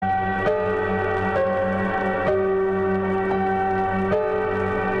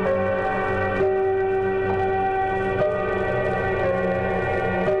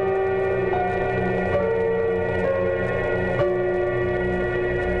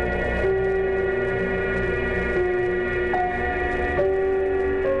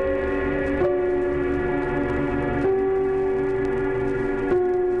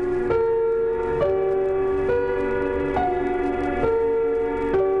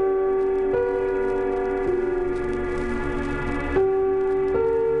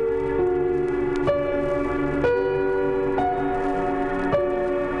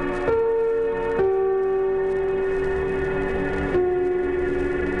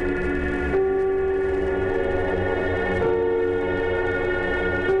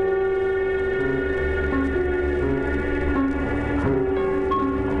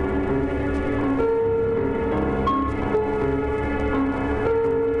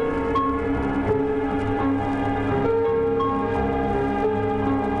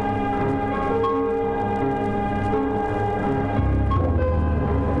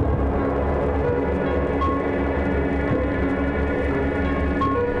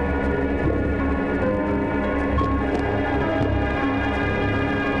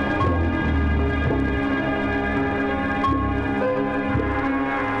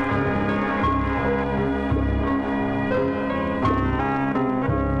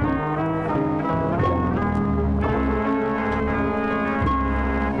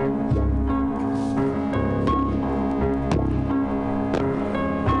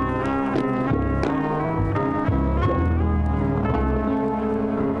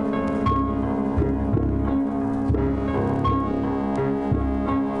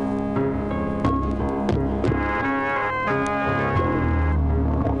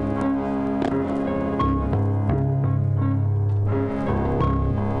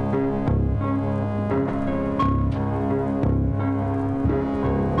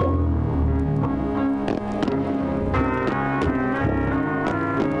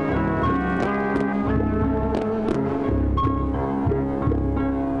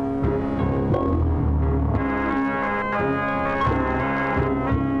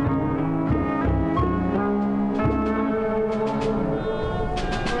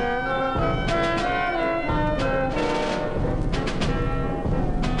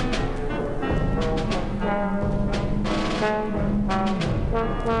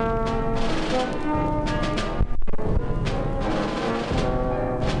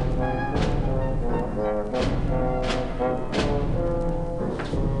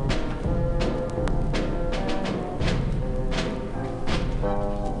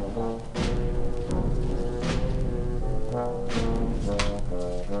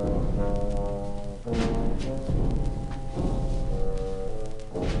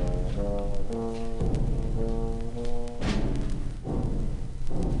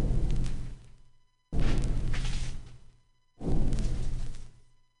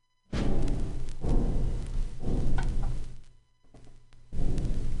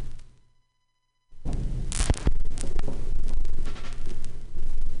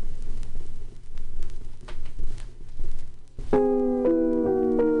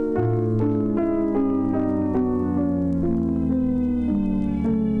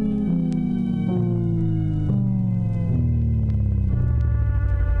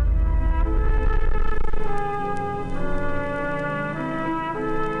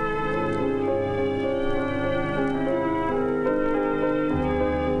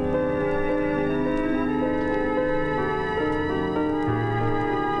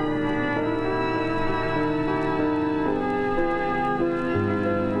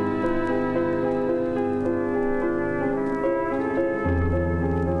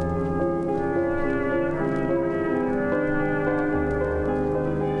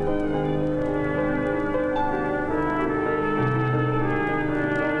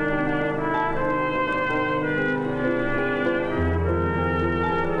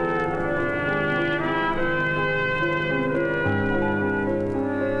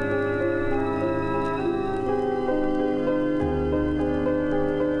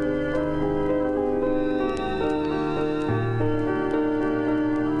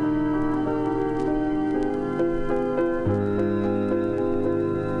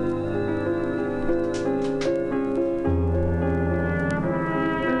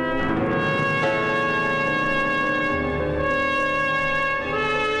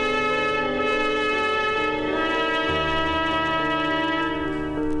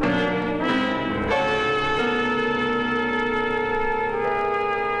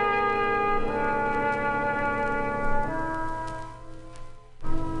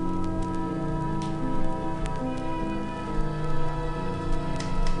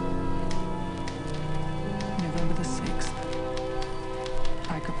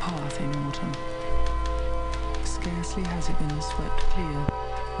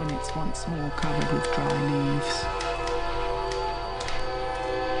grass once more covered with dry leaves.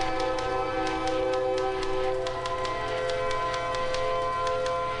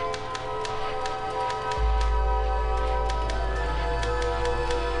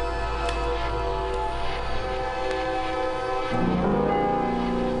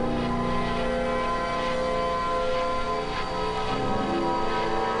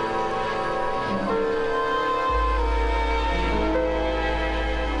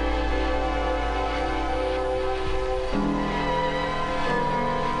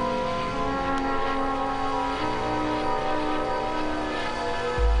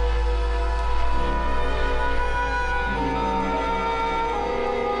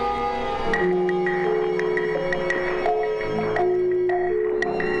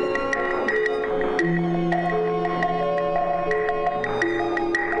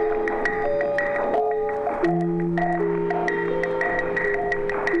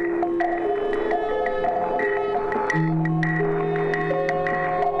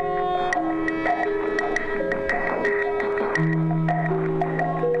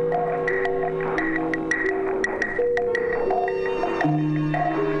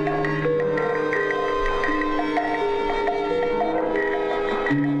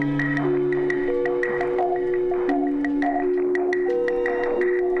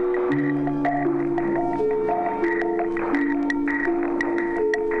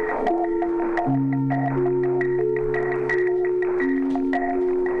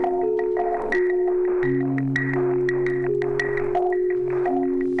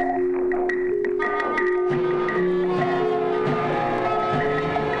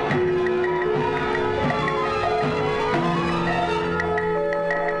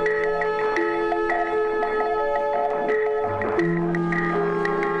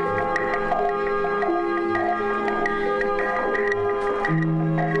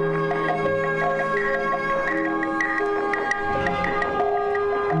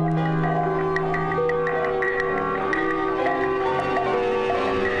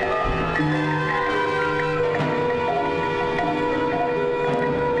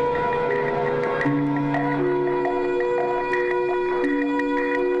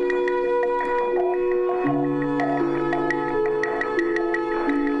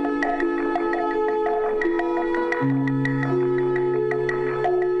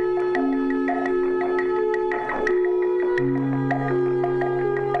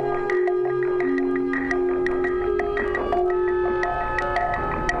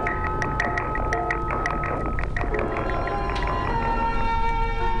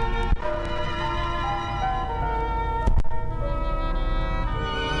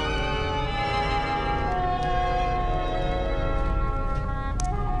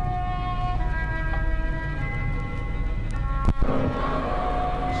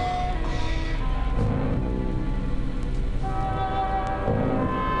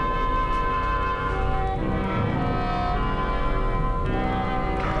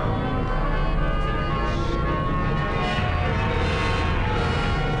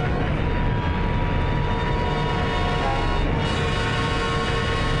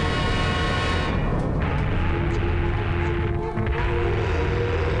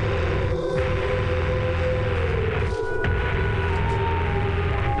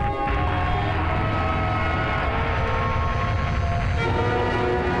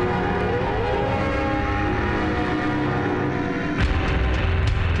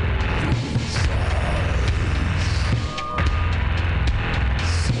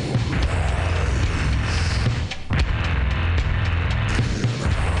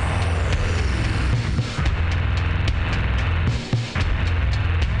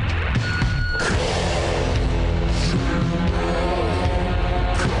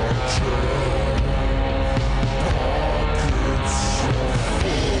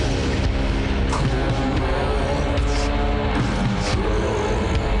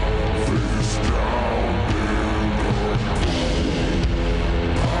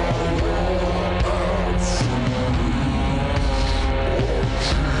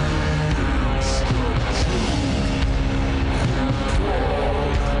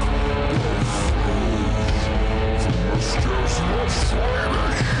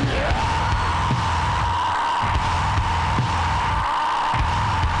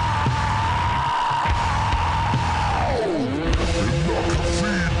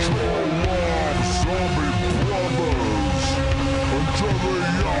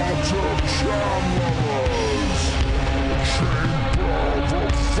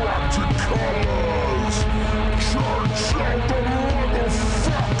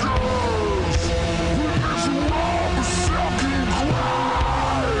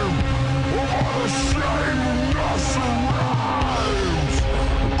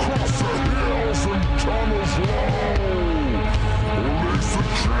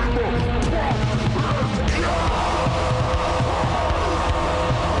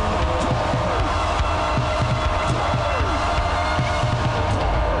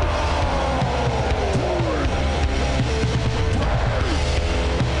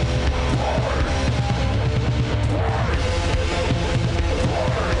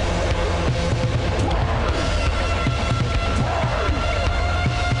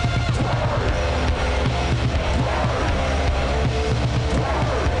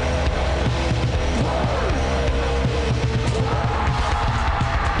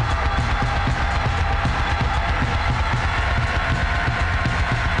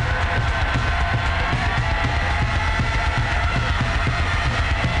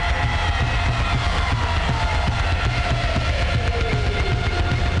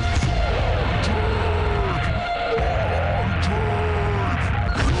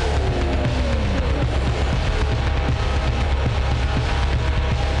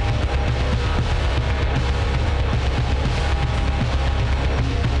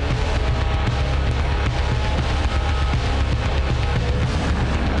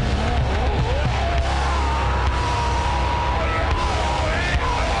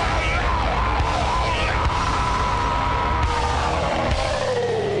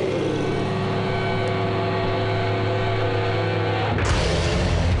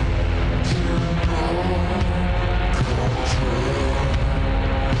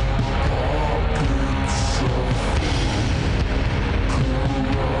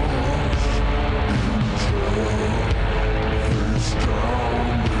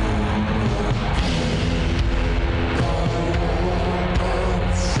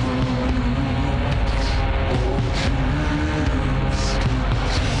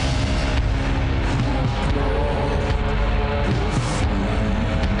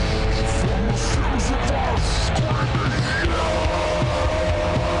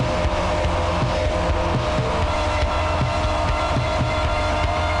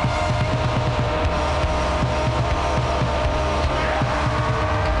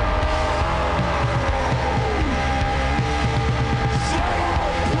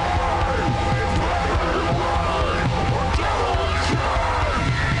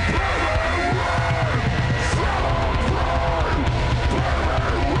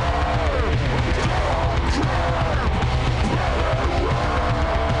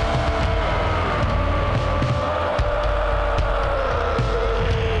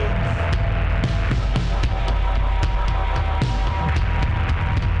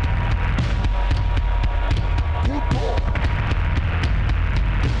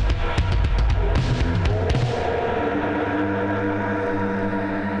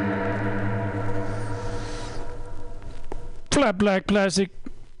 Flat Black Plastic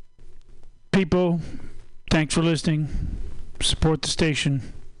people, thanks for listening. Support the station.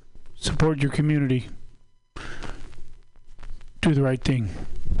 Support your community. Do the right thing.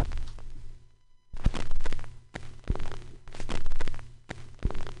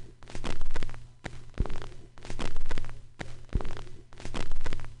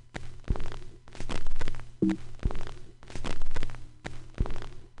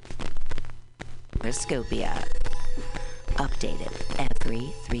 CoastOfUtopia. Updated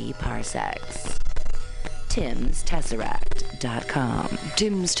every 3 parsecs. TimsTesseract.com.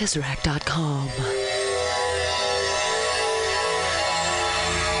 TimsTesseract.com.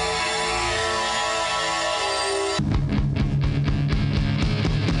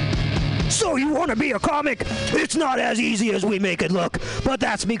 So you want to be a comic? It's not as easy as we make it look, but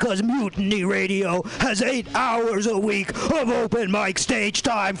that's because Mutiny Radio has 8 hours a week of open mic stage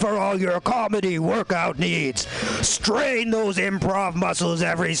time for all your comedy workout needs. Strain those improv muscles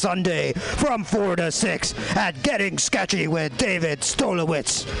every Sunday from 4 to 6 at Getting Sketchy with David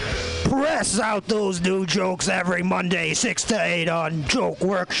Stolowitz. Press out those new jokes every Monday 6 to 8 on Joke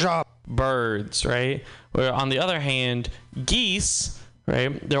Workshop. Birds, right? Where on the other hand, geese,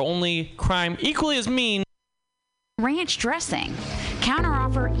 right? Their only crime equally as mean. Ranch dressing.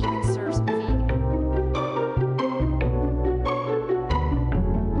 Counteroffer even serves vegan.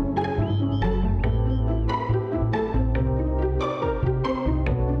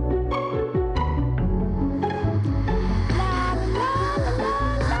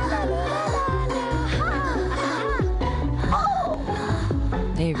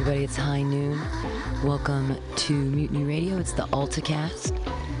 Hey everybody, it's high noon. Welcome to Mutiny Radio. It's the AltaCast.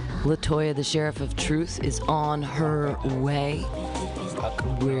 LaToya, the Sheriff of Truth, is on her way.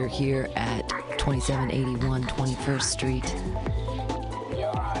 We're here at 2781 21st Street.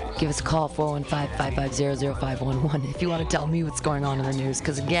 Give us a call, 415-550-0511, if you want to tell me what's going on in the news.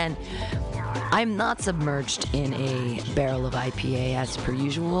 Because again, I'm not submerged in a barrel of IPA as per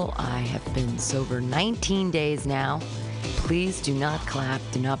usual. I have been sober 19 days now. Please do not clap.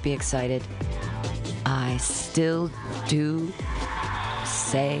 Do not be excited. I still do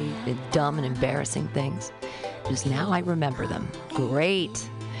say the dumb and embarrassing things. Just now I remember them. Great.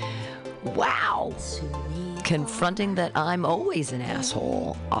 Wow. Confronting that I'm always an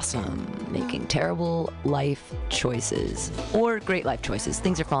asshole. Awesome. Making terrible life choices. Or great life choices.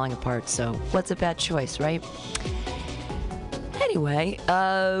 Things are falling apart, so what's a bad choice, right? Anyway,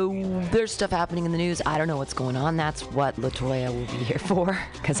 there's stuff happening in the news. I don't know what's going on. That's what LaToya will be here for,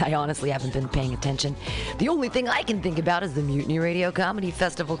 because I honestly haven't been paying attention. The only thing I can think about is the Mutiny Radio Comedy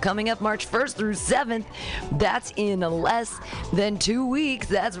Festival coming up March 1st through 7th. That's in less than 2 weeks.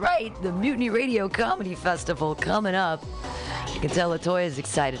 That's right, the Mutiny Radio Comedy Festival coming up. You can tell LaToya is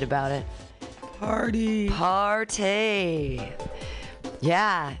excited about it. Party.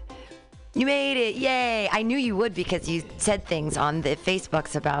 Yeah. You made it, yay! I knew you would because you said things on the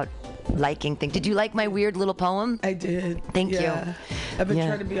Facebooks about liking things. Did you like my weird little poem? I did. Thank you. I've been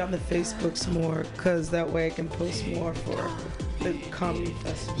trying to be on the Facebooks more because that way I can post more for the comedy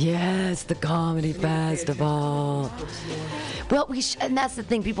festival. Yes, the comedy festival. Well, and that's the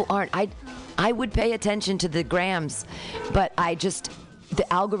thing. People aren't. I would pay attention to the grams, but the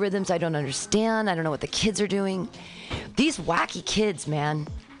algorithms I don't understand. I don't know what the kids are doing. These wacky kids, man.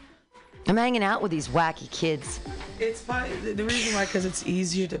 I'm hanging out with these wacky kids. It's fine. The reason why, because it's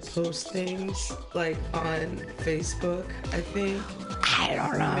easier to post things like on Facebook, I think. I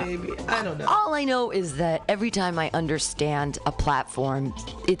don't know. Maybe. I don't know. All I know is that every time I understand a platform,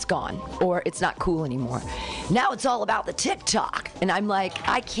 it's gone or it's not cool anymore. Now it's all about the TikTok. And I'm like,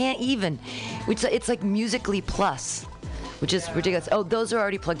 I can't even. It's like Musically Plus, which is ridiculous. Oh, those are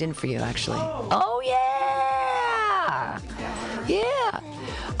already plugged in for you, actually. Oh yeah. Yeah.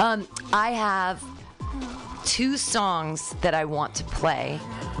 I have 2 songs that I want to play.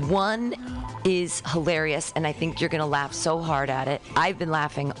 One is hilarious, and I think you're going to laugh so hard at it. I've been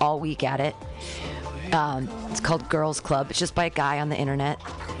laughing all week at it. It's called Girls Club. It's just by a guy on the internet.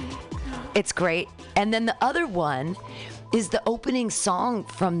 It's great. And then the other one is the opening song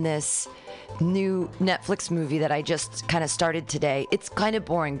from this new Netflix movie that I just kind of started today. It's kind of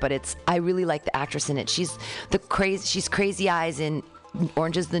boring, but I really like the actress in it. She's Crazy Eyes in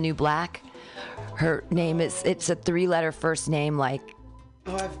Orange is the New Black. Her name it's a 3-letter first name, like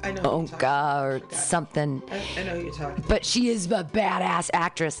I know. Onka or something. I know who you're talking. But she is a badass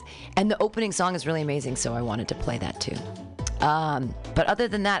actress, and the opening song is really amazing. So I wanted to play that too. But other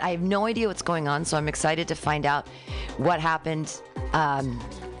than that, I have no idea what's going on. So I'm excited to find out what happened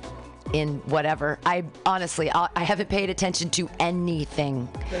in whatever. I honestly, I haven't paid attention to anything.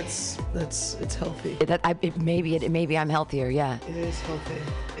 That's it's healthy. Maybe I'm healthier. Yeah. It is healthy.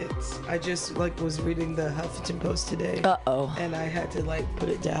 I just was reading the Huffington Post today. Uh-oh. And I had to put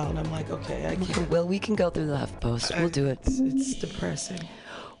it down. I'm like, okay, I can't. Well, we can go through the HuffPost. We'll do it. It's depressing.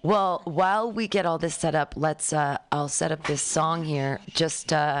 Well, while we get all this set up, I'll set up this song here.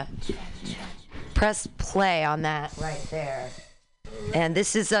 Just press play on that right there. And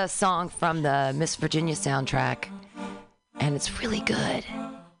this is a song from the Miss Virginia soundtrack. And it's really good.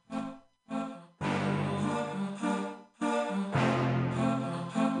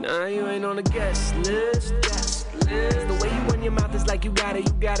 Nah, you ain't on the guest list. The way you run your mouth is like you got a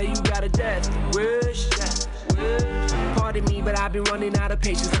death wish. Pardon me, but I've been running out of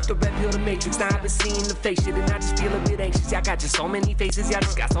patience. Up the red pill, the matrix. Now I've been seeing the fake shit, and I just feel a bit anxious. I got just so many faces, yeah, I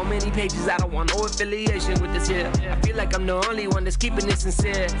just got so many pages. I don't want no affiliation with this here. I feel like I'm the only one that's keeping it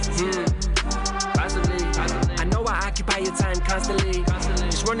sincere. Possibly. I know I occupy your time constantly.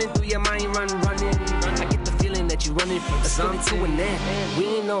 Just running through your mind, running. I get the feeling that you running from something to an end. We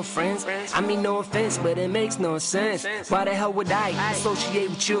ain't no friends. I mean no offense, but it makes no sense. Why the hell would I associate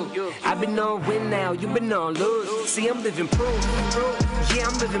with you? I've been on win now, you've been on lose. See, I'm living proof. Yeah,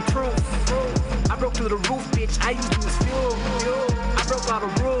 I'm living proof. I broke through the roof, bitch. I used to as fuel. I broke all the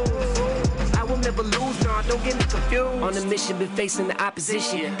rules. I will never lose, nah, don't get me confused. On a mission, been facing the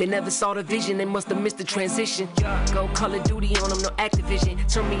opposition. They never saw the vision, they must have missed the transition. Go Call of Duty on them, no Activision.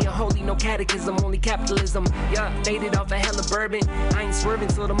 Turn me a holy, no catechism, only capitalism. Faded off a hella bourbon. I ain't swerving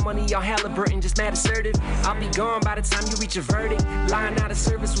till the money y'all Halliburton, just mad assertive. I'll be gone by the time you reach a verdict. Lying out of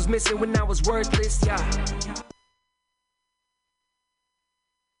service was missing when I was worthless,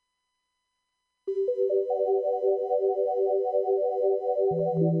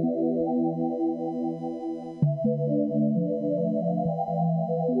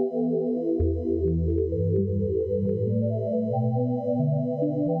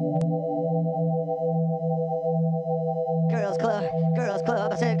 Girls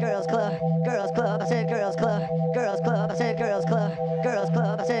club, I said girls club, girls club, I said girls club, girls club, I said girls club, girls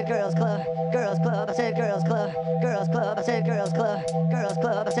club, I said girls club, girls club, I said girls club, girls club, I said girls club, girls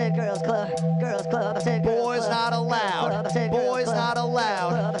club, I said girls club, girls club, I said boys not allowed, boys not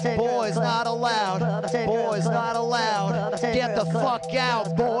allowed, boys not allowed, boys not allowed, get the fuck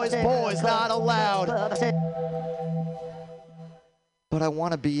out, boys not allowed. But I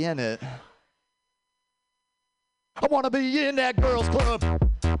want to be in it. I want to be in that girls club.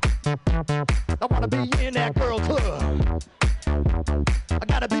 I want to be in that girls club. I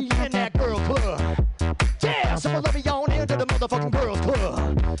gotta be in that girls club. Yeah, someone let me on into the motherfucking girls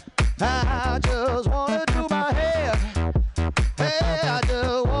club. I just want to do my hair. Hey, I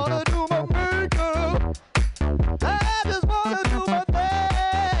just want to do my makeup. I just want to do my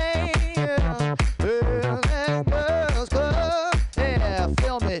thing. Yeah, in that girls club. Yeah,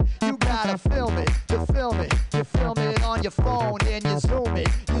 film it. You gotta film it. You film it. You film it on your phone, then you zoom it.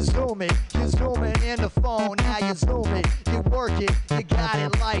 You zoom it. You zoom it in the phone. Now you zoom it. You work it. You got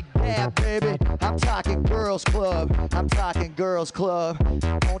it like that, baby. I'm talking girls club. I'm talking girls club.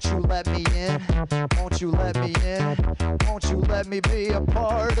 Won't you let me in? Won't you let me in? Won't you let me be a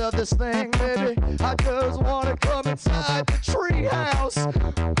part of this thing, baby? I just want to come inside the treehouse.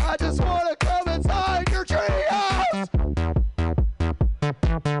 I just want to come inside your treehouse.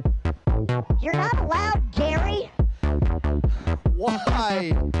 You're not allowed, Gary.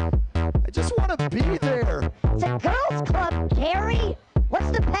 Why? I just want to be there. It's a girls' club, Gary.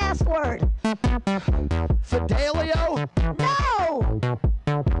 What's the password? Fidelio? No!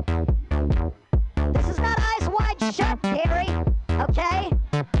 This is not Eyes Wide Shut, Gary. Okay?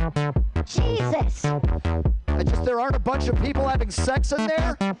 Jesus. There aren't a bunch of people having sex in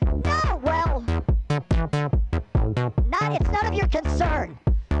there? No, well, it's none of your concern.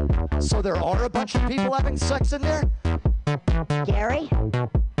 So there are a bunch of people having sex in there? Gary,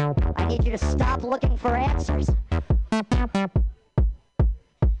 I need you to stop looking for answers.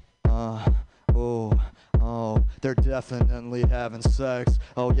 They're definitely having sex.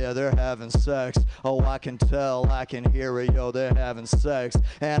 Oh yeah, they're having sex. Oh, I can tell, I can hear it, yo, they're having sex.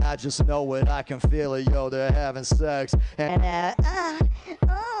 And I just know it, I can feel it, yo, they're having sex. And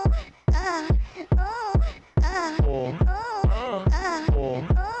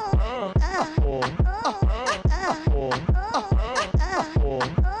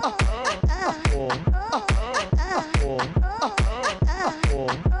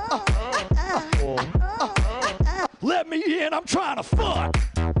let me in, I'm trying to fuck.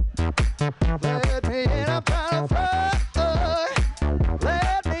 Let me in, I'm trying to fuck.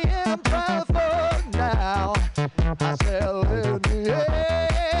 Let me in, I'm trying to fuck now. I said, let me in.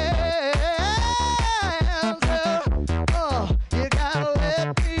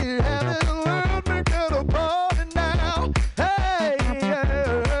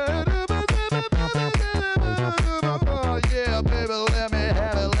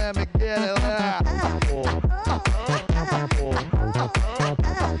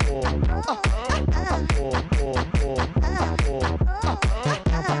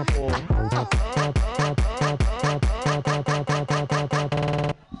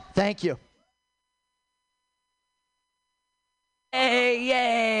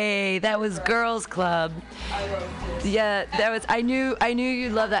 Hey, that was Girls Club. Yeah, that was. I knew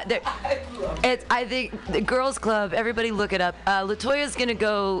you'd love that. I think the Girls Club. Everybody, look it up. Latoya's gonna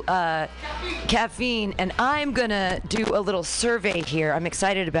go caffeine, and I'm gonna do a little survey here. I'm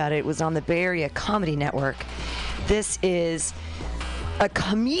excited about it. It was on the Bay Area Comedy Network. This is a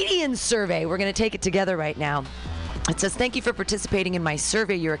comedian survey. We're gonna take it together right now. It says, thank you for participating in my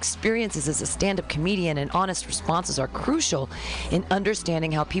survey. Your experiences as a stand-up comedian and honest responses are crucial in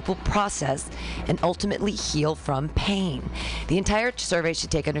understanding how people process and ultimately heal from pain. The entire survey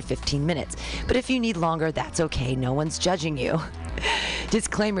should take under 15 minutes, but if you need longer, that's okay. No one's judging you.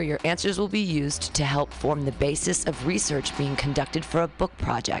 Disclaimer, your answers will be used to help form the basis of research being conducted for a book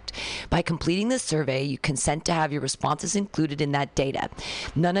project. By completing this survey, you consent to have your responses included in that data.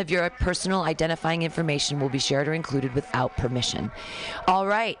 None of your personal identifying information will be shared or included without permission. All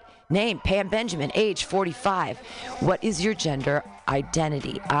right. Name, Pam Benjamin, age 45. What is your gender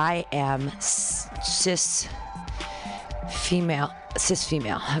identity? I am cis female.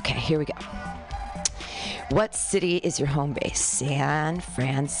 Okay, here we go. What city is your home base? San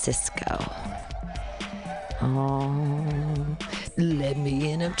Francisco. Oh, let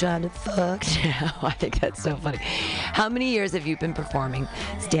me in, I'm trying to fuck now. I think that's so funny. How many years have you been performing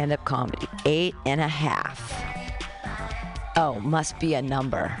stand-up comedy? 8.5. Oh, must be a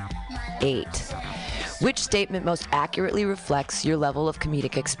number. 8. Which statement most accurately reflects your level of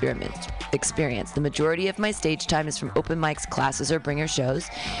comedic experience? The majority of my stage time is from open mics, classes, or bringer shows.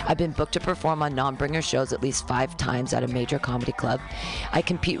 I've been booked to perform on non-bringer shows at least 5 times at a major comedy club. I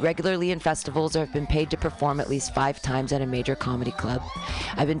compete regularly in festivals or have been paid to perform at least 5 times at a major comedy club.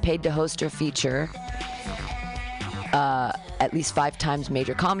 I've been paid to host or feature at least 5 times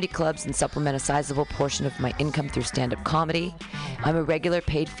major comedy clubs and supplement a sizable portion of my income through stand-up comedy. I'm a regular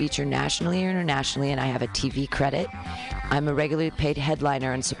paid feature nationally or internationally, and I have a TV credit. I'm a regularly paid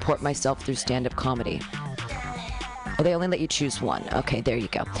headliner and support myself through stand-up comedy. Oh, they only let you choose one. Okay, there you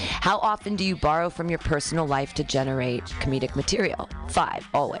go. How often do you borrow from your personal life to generate comedic material? 5,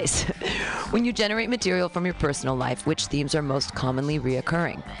 always. When you generate material from your personal life, which themes are most commonly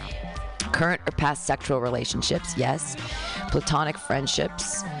reoccurring? Current or past sexual relationships? Yes. Platonic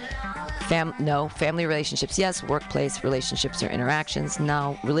friendships? No. Family relationships? Yes. Workplace relationships or interactions?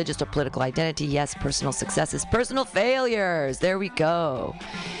 No. Religious or political identity? Yes. Personal successes? Personal failures? There we go.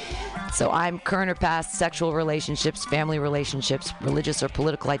 So I'm current or past sexual relationships, family relationships, religious or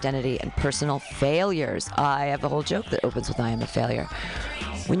political identity, and personal failures. I have a whole joke that opens with I am a failure.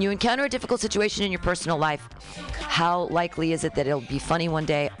 When you encounter a difficult situation in your personal life, how likely is it that it'll be funny one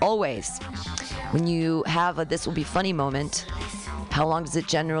day? Always. When you have a this will be funny moment, how long does it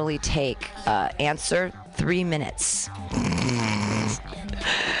generally take? Answer, 3 minutes.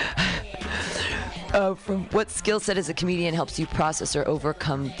 From what skill set as a comedian helps you process or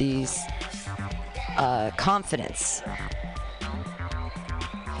overcome these confidence?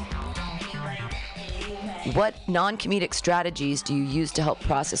 What non-comedic strategies do you use to help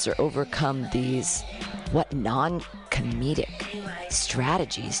process or overcome these? What non-comedic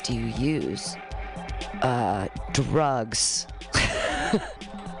strategies do you use? Drugs.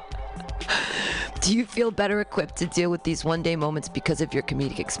 Do you feel better equipped to deal with these one-day moments because of your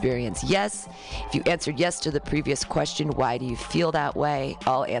comedic experience? Yes. If you answered yes to the previous question, why do you feel that way?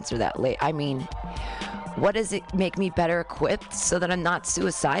 I'll answer that later. I mean, what does it make me better equipped so that I'm not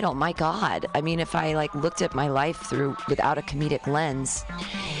suicidal? My God. I mean, if I looked at my life without a comedic lens.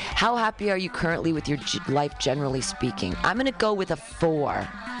 How happy are you currently with your life, generally speaking? I'm going to go with a 4.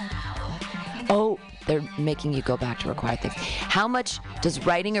 Oh, they're making you go back to required things. How much does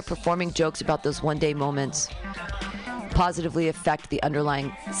writing or performing jokes about those one-day moments positively affect the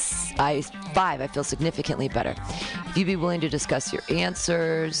underlying 5? I feel significantly better. If you'd be willing to discuss your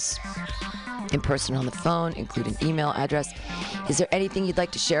answers in person or on the phone, including email address. Is there anything you'd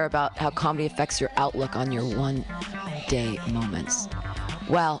like to share about how comedy affects your outlook on your one-day moments?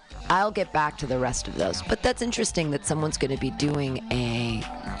 Well, I'll get back to the rest of those. But that's interesting that someone's going to be doing a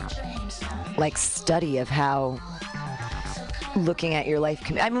study of how looking at your life.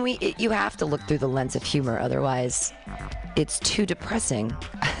 I mean, you have to look through the lens of humor, otherwise it's too depressing.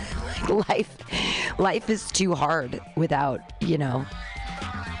 Life is too hard without,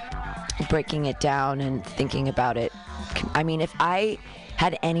 breaking it down and thinking about it. I mean, if I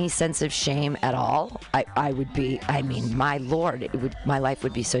had any sense of shame at all, I would be, my Lord, my life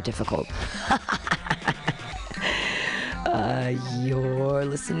would be so difficult. You're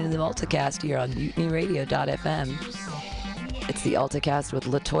listening to the AltaCast here on MutinyRadio.fm. It's the AltaCast with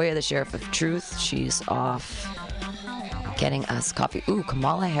Latoya, the Sheriff of Truth. She's off getting us coffee. Ooh,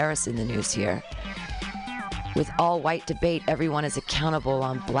 Kamala Harris in the news here. With all-white debate, everyone is accountable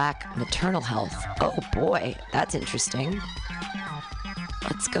on black maternal health. Oh boy, that's interesting.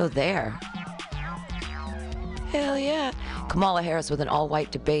 Let's go there. Hell yeah. Kamala Harris with an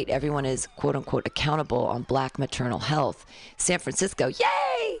all-white debate. Everyone is, quote-unquote, accountable on black maternal health. San Francisco,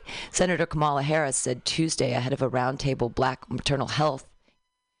 yay! Senator Kamala Harris said Tuesday ahead of a roundtable black maternal health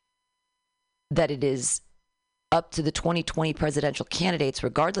that it is up to the 2020 presidential candidates,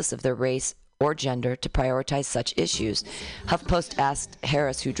 regardless of their race or gender, to prioritize such issues. HuffPost asked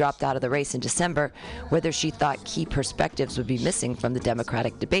Harris, who dropped out of the race in December, whether she thought key perspectives would be missing from the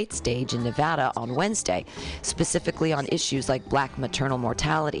Democratic debate stage in Nevada on Wednesday, specifically on issues like black maternal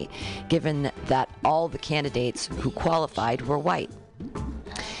mortality, given that all the candidates who qualified were white.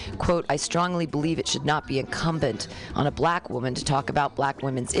 Quote, I strongly believe it should not be incumbent on a black woman to talk about black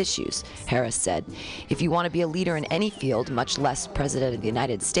women's issues, Harris said. If you want to be a leader in any field, much less president of the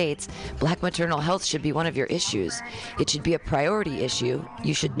United States, black maternal health should be one of your issues. It should be a priority issue.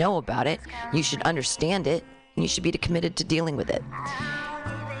 You should know about it. You should understand it. And you should be committed to dealing with it.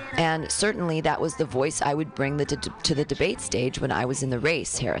 And certainly that was the voice I would bring to the debate stage when I was in the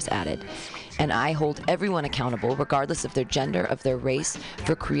race, Harris added. And I hold everyone accountable, regardless of their gender, of their race,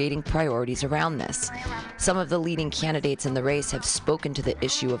 for creating priorities around this. Some of the leading candidates in the race have spoken to the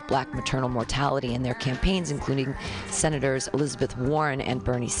issue of black maternal mortality in their campaigns, including Senators Elizabeth Warren and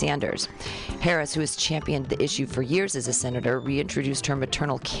Bernie Sanders. Harris, who has championed the issue for years as a senator, reintroduced her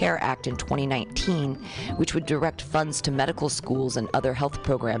Maternal Care Act in 2019, which would direct funds to medical schools and other health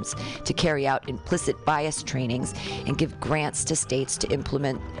programs to carry out implicit bias trainings and give grants to states to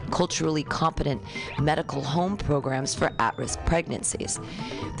implement culturally competent medical home programs for at-risk pregnancies.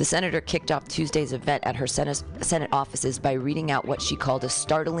 The senator kicked off Tuesday's event at her Senate offices by reading out what she called a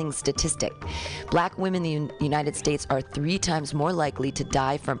startling statistic. Black women in the United States are 3 times more likely to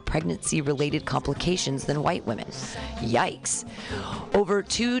die from pregnancy-related complications than white women. Yikes. Over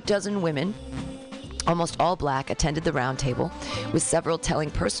 24 women, almost all black, attended the roundtable, with several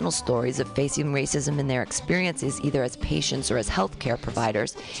telling personal stories of facing racism in their experiences, either as patients or as healthcare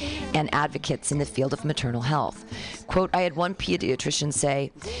providers and advocates in the field of maternal health. Quote, I had one pediatrician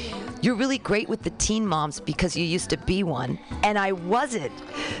say, "You're really great with the teen moms because you used to be one." And I wasn't,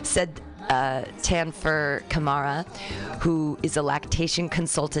 said Tanfer Kamara, who is a lactation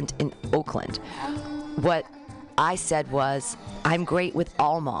consultant in Oakland. What I said was, I'm great with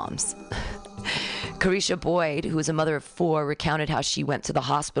all moms. Carisha Boyd, who is a mother of 4, recounted how she went to the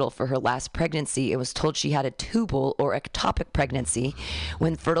hospital for her last pregnancy and was told she had a tubal or ectopic pregnancy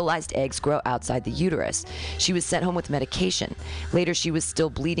when fertilized eggs grow outside the uterus. She was sent home with medication. Later, she was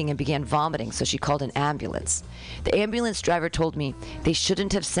still bleeding and began vomiting, so she called an ambulance. The ambulance driver told me, "They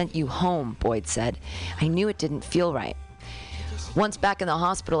shouldn't have sent you home," Boyd said. "I knew it didn't feel right." Once back in the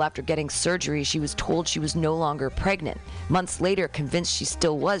hospital after getting surgery, she was told she was no longer pregnant. Months later, convinced she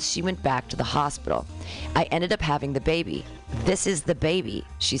still was, she went back to the hospital. "I ended up having the baby. This is the baby,"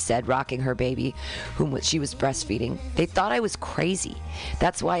 she said, rocking her baby, whom she was breastfeeding. "They thought I was crazy.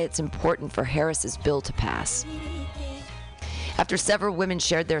 That's why it's important for Harris's bill to pass." After several women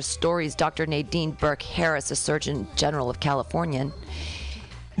shared their stories, Dr. Nadine Burke Harris, a Surgeon General of California,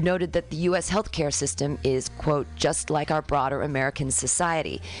 noted that the U.S. healthcare system is, quote, just like our broader American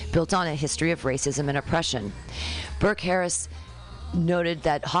society, built on a history of racism and oppression. Burke Harris noted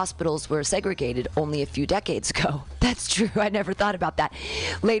that hospitals were segregated only a few decades ago. That's true. I never thought about that.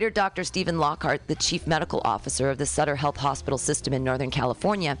 Later, Dr. Stephen Lockhart, the chief medical officer of the Sutter Health Hospital System in Northern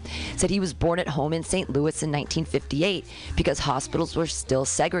California, said he was born at home in St. Louis in 1958 because hospitals were still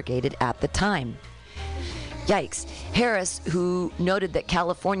segregated at the time. Yikes. Harris, who noted that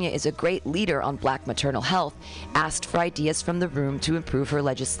California is a great leader on black maternal health, asked for ideas from the room to improve her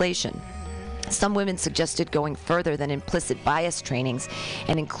legislation. Some women suggested going further than implicit bias trainings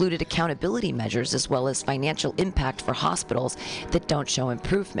and included accountability measures as well as financial impact for hospitals that don't show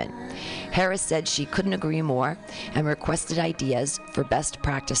improvement. Harris said she couldn't agree more and requested ideas for best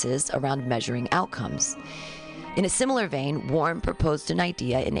practices around measuring outcomes. In a similar vein, Warren proposed an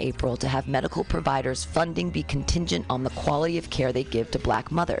idea in April to have medical providers' funding be contingent on the quality of care they give to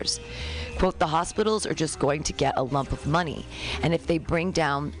black mothers. Quote, the hospitals are just going to get a lump of money, and if they bring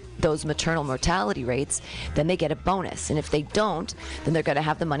down those maternal mortality rates, then they get a bonus, and if they don't, then they're going to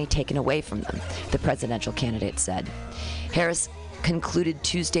have the money taken away from them, the presidential candidate said. Harris concluded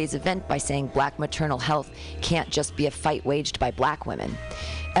Tuesday's event by saying black maternal health can't just be a fight waged by black women.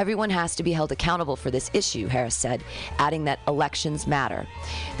 Everyone has to be held accountable for this issue, Harris said, adding that elections matter.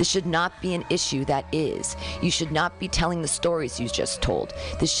 This should not be an issue that is. You should not be telling the stories you just told.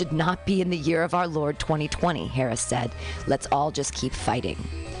 This should not be in the year of our Lord 2020, Harris said. Let's all just keep fighting.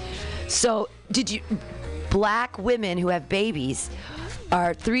 So, black women who have babies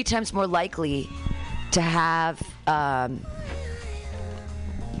are 3 times more likely to have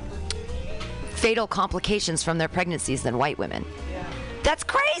fatal complications from their pregnancies than white women. Yeah. That's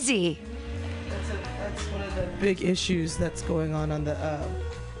crazy. That's one of the big issues that's going on the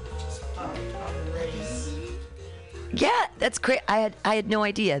race. Yeah, that's great. I had no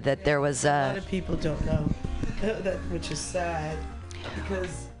idea that there was. A lot of people don't know that, which is sad,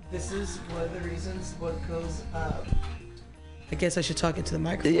 because this is one of the reasons what goes. I guess I should talk into the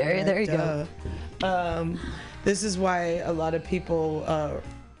microphone. Yeah, there you go. This is why a lot of people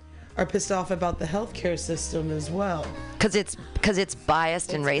are pissed off about the healthcare system as well. Because it's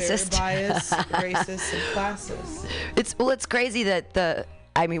biased and racist. Very biased, racist, and classist. It's crazy that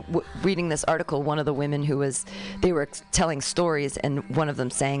reading this article, one of the women they were telling stories, and one of them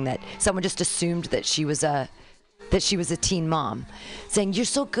saying that someone just assumed that she was a teen mom, saying, "You're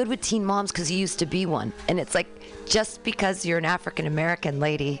so good with teen moms because you used to be one." And it's like, just because you're an African American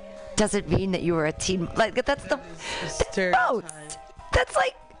lady doesn't mean that you were a teen. Like, that's the stereotype. That's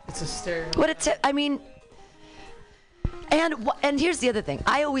like, it's a stereotype. What it's, I mean, and here's the other thing.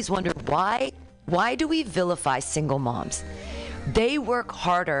 I always wonder why do we vilify single moms? They work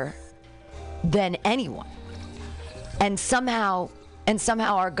harder than anyone, and somehow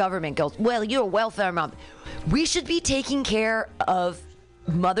our government goes, "Well, you're a welfare mom." We should be taking care of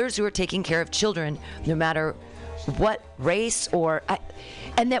mothers who are taking care of children, no matter what race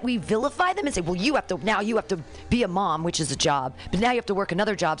and that we vilify them and say, "Well, you have to be a mom," which is a job, but now you have to work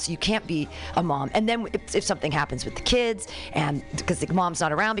another job, so you can't be a mom. And then if something happens with the kids, and because the mom's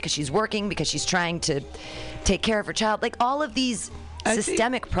not around because she's working, because she's trying to take care of her child, like all of these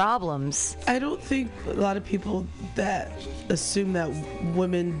systemic problems. I don't think a lot of people that assume that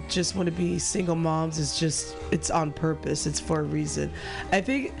women just want to be single moms it's on purpose. It's for a reason. I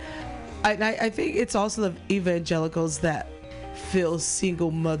think it's also the evangelicals that feel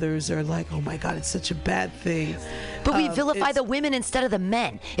single mothers are like, "Oh my God, it's such a bad thing." But we vilify the women instead of the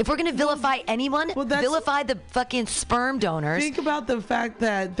men. If we're going to vilify anyone, vilify the fucking sperm donors. Think about the fact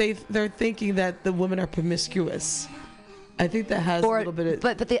that they're thinking that the women are promiscuous. I think that has a little bit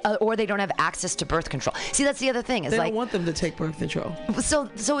of... or they don't have access to birth control. See, that's the other thing. They don't want them to take birth control.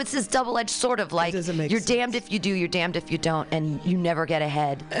 So it's this double-edged sword of like, you're damned if you do, you're damned if you don't, and you never get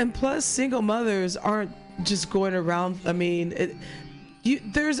ahead. And plus, single mothers aren't just going around. I mean,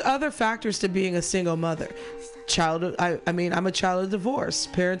 there's other factors to being a single mother. I'm a child of divorce.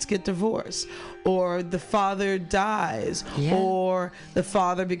 Parents get divorced, or the father dies, or the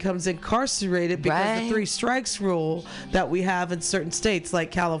father becomes incarcerated because the 3 strikes rule that we have in certain states like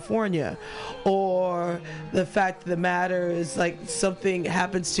California, or the fact of the matter is like something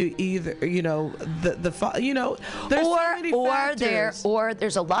happens to either there's so many factors.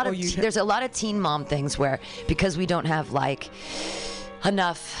 There's a lot of teen mom things where, because we don't have like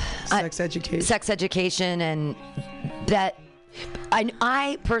enough sex education, and that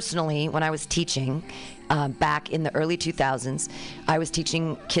I personally, when I was teaching back in the early 2000s, I was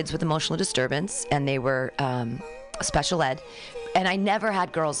teaching kids with emotional disturbance, and they were special ed, and I never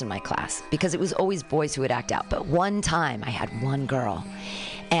had girls in my class because it was always boys who would act out. But one time I had one girl,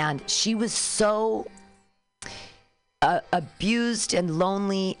 and she was so abused and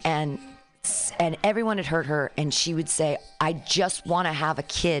lonely, and everyone had hurt her, and she would say, "I just want to have a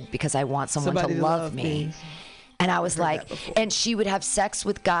kid because I want somebody to love me." And I was like, and she would have sex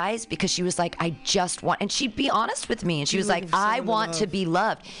with guys because she was like, "I just want," and she'd be honest with me, and she was like, "I want to be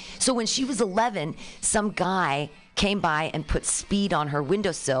loved." So when she was 11, some guy came by and put speed on her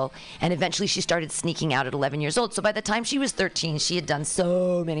windowsill, and eventually she started sneaking out at 11 years old. So by the time she was 13, she had done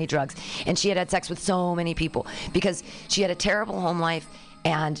so many drugs, and she had had sex with so many people because she had a terrible home life.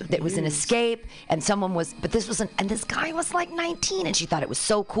 And it was an escape, and and this guy was like 19, and she thought it was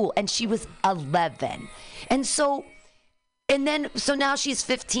so cool, and she was 11. So now she's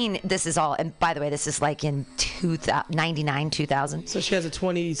 15. This is all, and by the way, this is like in 99, 2000. So she has a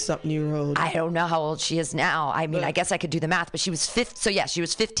 20-something-year-old. I don't know how old she is now. I mean, I guess I could do the math, but she was 15. So yeah, she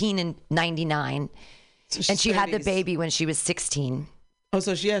was 15 in 99, and she had the baby when she was 16. Oh,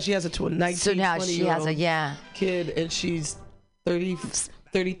 so she has a 19, so now she has a kid, and she's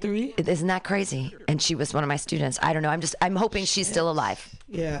 33. Isn't that crazy? And she was one of my students. I don't know. I'm hoping she's still alive.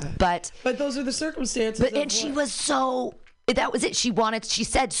 Yeah. But those are the circumstances. She was so, that was it. She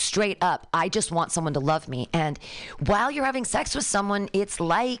said straight up, "I just want someone to love me." And while you're having sex with someone, it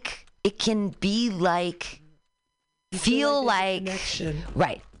can be like, feel like connection.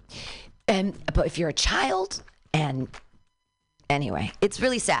 Right. But if you're a child and Anyway, it's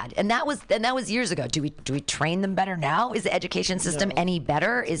really sad, and that was years ago. Do we train them better now? Is the education system any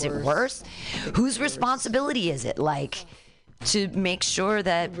better? Is it worse? Whose responsibility is it? Like, to make sure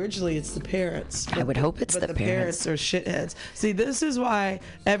that originally it's the parents. I would hope it's the parents. Are shitheads. See, this is why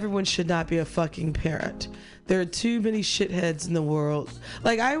everyone should not be a fucking parent. There are too many shitheads in the world.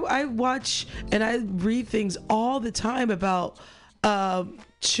 Like I watch and I read things all the time about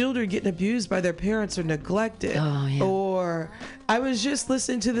children getting abused by their parents or neglected. Oh, yeah. Or I was just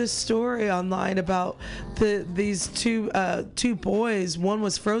listening to this story online about these two boys. One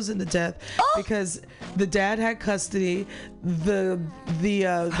was frozen to death because the dad had custody. The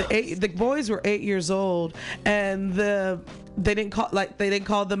boys were 8 years old, and they didn't call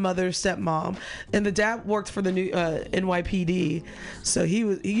the mother stepmom, and the dad worked for the new NYPD, so he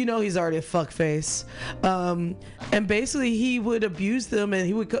was, he's already a fuckface, and basically he would abuse them,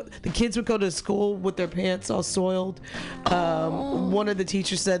 and the kids would go to school with their pants all soiled. One of the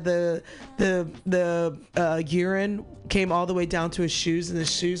teachers said the urine came all the way down to his shoes, and the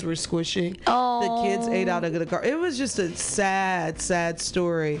shoes were squishing. The kids ate out of the car. It was just a sad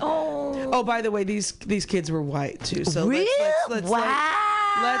story. Oh, by the way, these kids were white too. So really?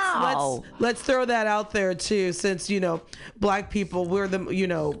 Let's throw that out there too, since black people, we're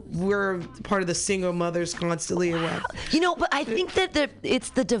part of the single mothers constantly around. But I think that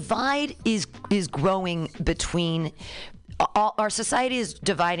the divide is growing between. Our society is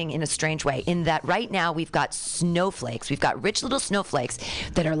dividing in a strange way, in that right now we've got snowflakes. We've got rich little snowflakes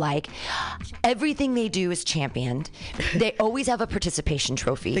that are like, everything they do is championed. They always have a participation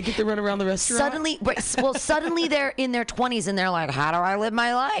trophy. They get to run around the restaurant. Suddenly they're in their 20s and they're like, how do I live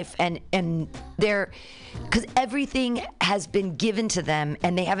my life? And they're, because everything has been given to them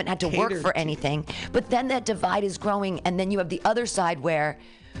and they haven't had to work for anything. But then that divide is growing, and then you have the other side where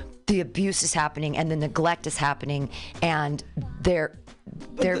the abuse is happening and the neglect is happening, and there's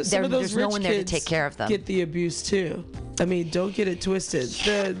no one there to take care of them. Get the abuse too. I mean, don't get it twisted.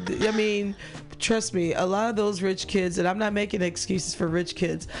 Trust me, a lot of those rich kids, and I'm not making excuses for rich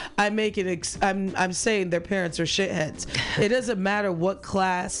kids. I'm saying their parents are shitheads. It doesn't matter what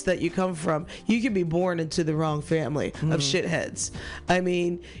class that you come from. You can be born into the wrong family of shitheads. I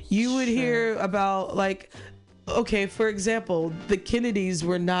mean, you would hear about, like, okay, for example, the Kennedys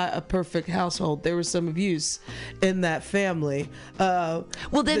were not a perfect household. There was some abuse in that family.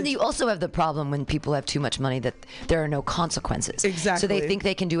 You also have the problem when people have too much money that there are no consequences. Exactly. So they think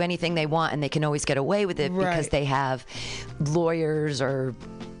they can do anything they want and they can always get away with it because they have lawyers or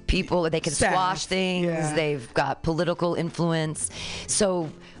people, they can squash things. Yeah. They've got political influence. So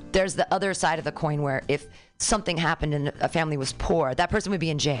there's the other side of the coin where if something happened and a family was poor, that person would be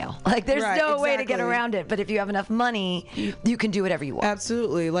in jail. Like, there's no way to get around it. But if you have enough money, you can do whatever you want.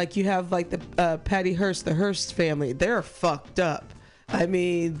 Absolutely. Like, you have like the Patty Hearst, the Hearst family. They're fucked up. I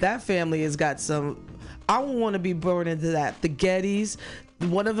mean, that family has got some. I don't want to be born into that. The Gettys.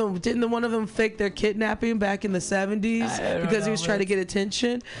 One of them fake their kidnapping back in the 70s because he was trying to get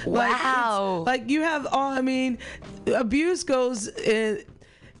attention. Wow. Like you have all. I mean, abuse goes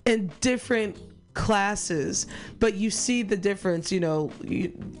in different classes, but you see the difference.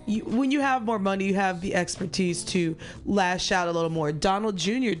 When you have more money, you have the expertise to lash out a little more. Donald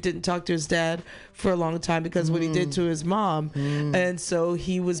Jr. didn't talk to his dad for a long time because what he did to his mom, and so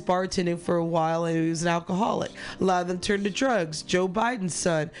he was bartending for a while, and he was an alcoholic. A lot of them turned to drugs. Joe Biden's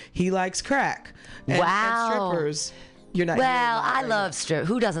son, he likes crack and strippers. You're not. Well, I love strippers.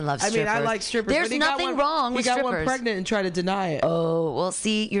 Who doesn't love strippers? I mean, I like strippers. There's nothing wrong with strippers. He got one pregnant and tried to deny it. Oh, well,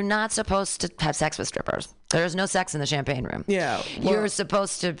 see, you're not supposed to have sex with strippers. There's no sex in the champagne room. Yeah. You're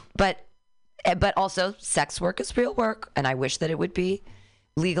supposed to, but also sex work is real work, and I wish that it would be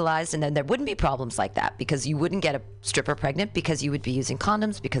legalized, and then there wouldn't be problems like that, because you wouldn't get a stripper pregnant because you would be using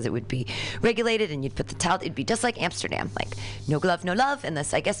condoms, because it would be regulated, and you'd put the towel. It'd be just like Amsterdam, like no glove, no love. And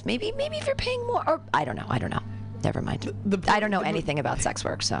this, I guess, maybe if you're paying more, or I don't know. Never mind. I don't know anything about sex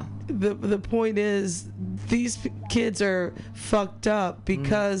work, so. The point is, these kids are fucked up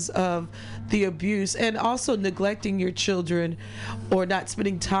because of the abuse, and also neglecting your children or not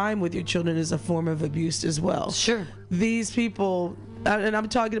spending time with your children is a form of abuse as well. Sure. These people, and I'm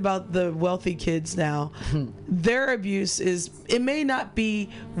talking about the wealthy kids now, their abuse it may not be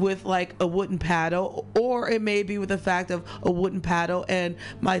with like a wooden paddle, or it may be with the fact of a wooden paddle and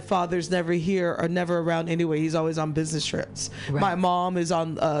my father's never here or never around anyway. He's always on business trips. Right. My mom is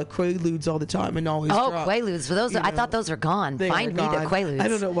on Quaaludes all the time and always drunk. Quaaludes. Those I thought those are gone. Find me the Quaaludes. I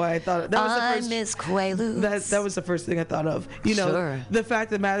don't know why I thought that was the first. I miss Quaaludes. That was the first thing I thought of. Sure. The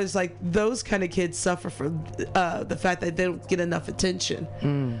fact of the matter is, like, those kind of kids suffer from the fact that they don't get enough attention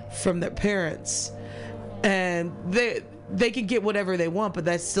from their parents, and they can get whatever they want, but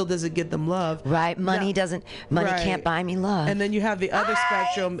that still doesn't get them love. Right. Money can't buy me love. And then you have the other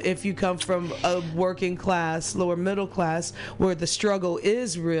spectrum if you come from a working class, lower middle class, where the struggle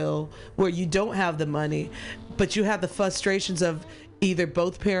is real, where you don't have the money, but you have the frustrations of either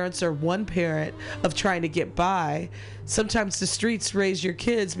both parents or one parent of trying to get by. Sometimes the streets raise your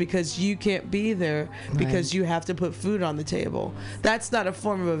kids because you can't be there because you have to put food on the table. That's not a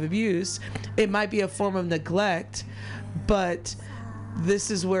form of abuse. It might be a form of neglect, but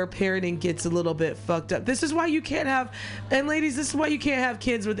this is where parenting gets a little bit fucked up. This is why you can't have, and ladies, this is why you can't have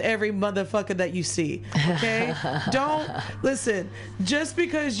kids with every motherfucker that you see. Okay? Don't listen. Just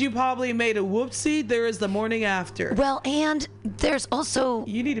because you probably made a whoopsie, there is the morning after. Well, and there's also,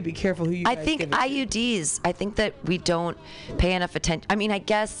 you need to be careful who you. I think IUDs. I think that we don't pay enough attention. I mean, I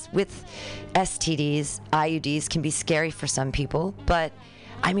guess with STDs, IUDs can be scary for some people, but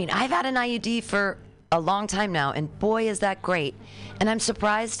I mean, I've had an IUD for a long time now, and boy is that great. And I'm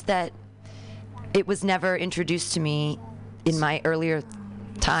surprised that it was never introduced to me in my earlier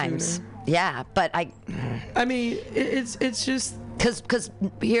times. Sooner. Yeah, but I mean, it's just because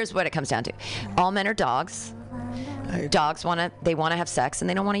here's what it comes down to: all men are dogs. Dogs want to have sex, and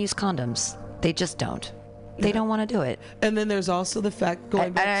they don't want to use condoms. They just don't. They don't want to do it. And then there's also the fact,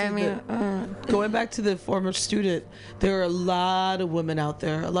 going back to the former student, there are a lot of women out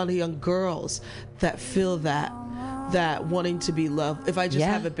there, a lot of young girls that feel that wanting to be loved. If I just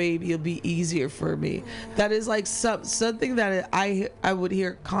have a baby, it'll be easier for me. That is like something that I would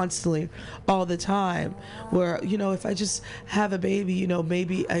hear constantly all the time, where, if I just have a baby,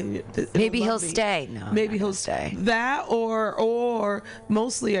 maybe he'll stay. No, maybe he'll stay. That or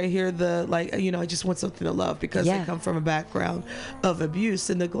mostly I hear I just want something to love because I come from a background of abuse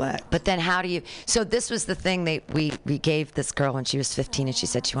and neglect. But then how do you? So this was the thing we gave this girl when she was 15, and she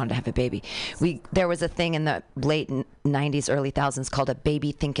said she wanted to have a baby. There was a thing in the late 90s, early thousands called a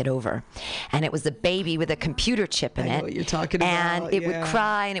baby think it over, and it was a baby with a computer chip in it. I know what you're talking about. And it would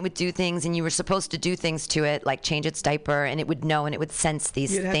cry and it would do things, and you were supposed to do things to it, like change its diaper, and it would know and it would sense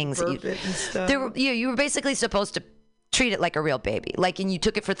these things. You were basically supposed to treat it like a real baby. And you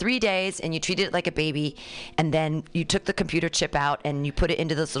took it for 3 days and you treated it like a baby, and then you took the computer chip out and you put it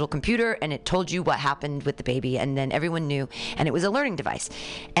into this little computer, and it told you what happened with the baby, and then everyone knew, and it was a learning device.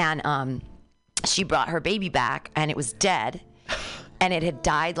 And she brought her baby back, and it was dead, and it had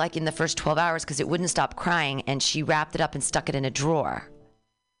died in the first 12 hours because it wouldn't stop crying, and she wrapped it up and stuck it in a drawer.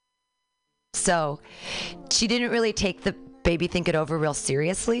 So she didn't really take the baby think it over real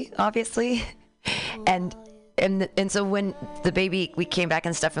seriously, obviously. And so when the baby, we came back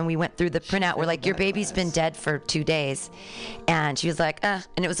and stuff, and we went through the printout, we're like, your baby's been dead for 2 days. And she was like, and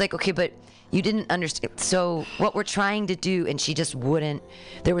it was like, okay, but you didn't understand. So what we're trying to do, and she just wouldn't.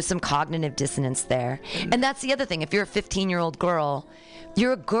 There was some cognitive dissonance there. And that's the other thing. If you're a 15-year-old girl,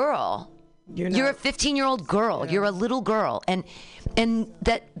 you're a girl. You're a 15-year-old girl. Yeah. You're a little girl. And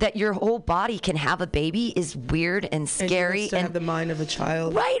that your whole body can have a baby is weird and scary. And have the mind of a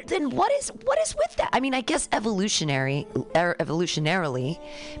child. Right. Then what is with that? I mean, I guess evolutionarily,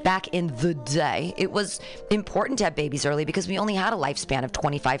 back in the day, it was important to have babies early because we only had a lifespan of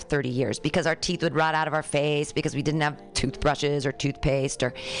 25, 30 years, because our teeth would rot out of our face, because we didn't have toothbrushes or toothpaste,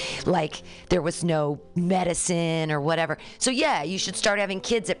 or there was no medicine or whatever. So yeah, you should start having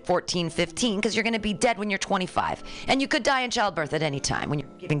kids at 14, 15, because you're going to be dead when you're 25. And you could die in childbirth at any time when you're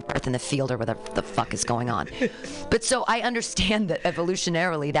giving birth in the field or whatever the fuck is going on. But so I understand that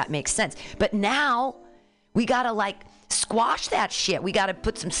evolutionarily that makes sense. But now we got to squash that shit. We got to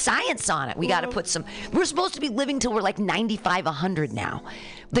put some science on it. We got to put we're supposed to be living till we're 95, 100 now.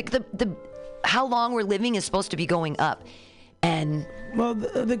 The how long we're living is supposed to be going up. And well,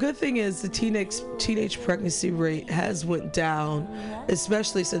 the good thing is the teenage pregnancy rate has went down,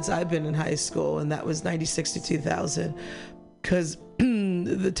 especially since I've been in high school, and that was 96 to 2000, because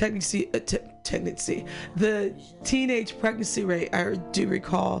the teenage pregnancy rate, I do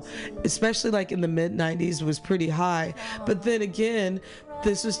recall, especially in the mid 90s, was pretty high. But then again,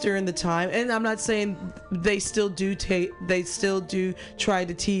 this was during the time, and I'm not saying they still do try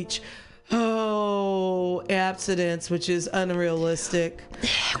to teach abstinence, which is unrealistic.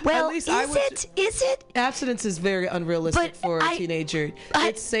 Well, at least is it? Abstinence is very unrealistic for a teenager.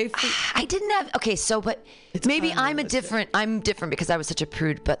 It's safe. I didn't have. Okay, so but maybe I'm different because I was such a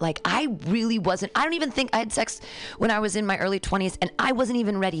prude. But I really wasn't. I don't even think I had sex when I was in my early 20s, and I wasn't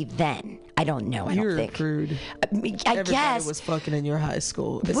even ready then. I don't know. I don't think. You're a prude. Everybody was fucking in your high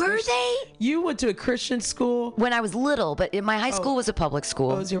school. Were they? You went to a Christian school when I was little, but my high school was a public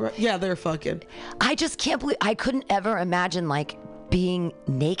school. Yeah, they're fucking. I just can't believe I couldn't ever imagine being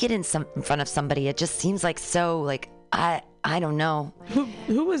naked in front of somebody. It just seems so I don't know.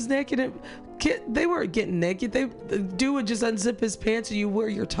 Who was naked? They weren't getting naked. The dude would just unzip his pants and you wear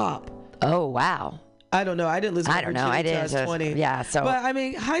your top. Oh, wow. I don't know. I didn't listen. I don't know. I didn't. Until I was 20. Yeah. So. But I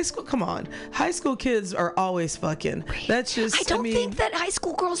mean, high school. Come on, high school kids are always fucking. That's just. I don't think that high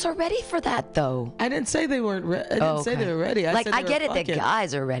school girls are ready for that, though. I didn't say they weren't. I didn't say they were ready. I said I get it fucking. that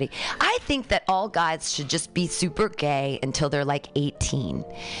guys are ready. I think that all guys should just be super gay until they're like 18,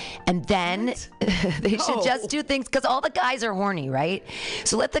 and then they should just do things because all the guys are horny, right?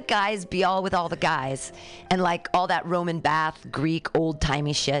 So let the guys be all with all the guys, and like all that Roman bath, Greek, old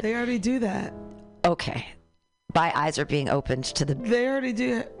timey shit. They already do that. Okay. My eyes are being opened to the. They already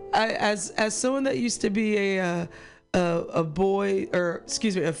do. As someone that used to be a boy, or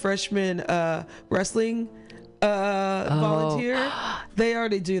excuse me, a freshman wrestling volunteer, they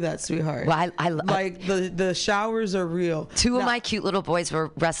already do that, sweetheart. Well, like the showers are real. Two of my cute little boys were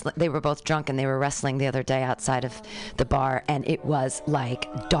wrestling. They were both drunk and they were wrestling the other day outside of the bar, and it was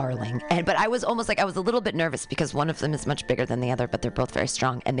like darling. But I was almost like I was a little bit nervous because one of them is much bigger than the other, but they're both very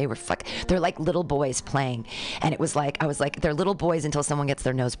strong, and they were they're like little boys playing, and it was like I was like they're little boys until someone gets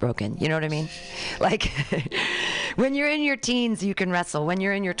their nose broken. You know what I mean? Like when you're in your teens, you can wrestle. When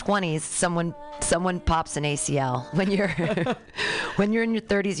you're in your 20s, someone pops an ACL. When you're in your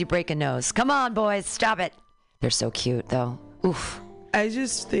 30s, you break a nose. Come on, boys, stop it. They're so cute, though. Oof. I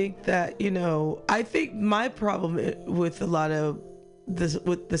just think that I think my problem with a lot of this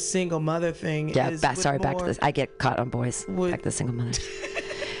with the single mother thing. Yeah, is back to this. I get caught on boys. Back to the single mother.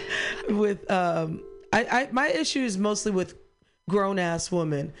 With my issue is mostly with grown ass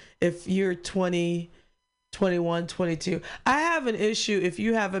women. If you're 20. 21, 22. I have an issue if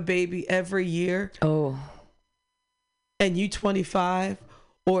you have a baby every year. Oh. And you 25,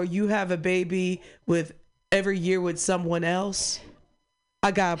 or you have a baby with every year with someone else.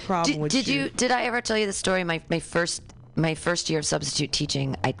 I got a problem with you. Did I ever tell you the story? My first year of substitute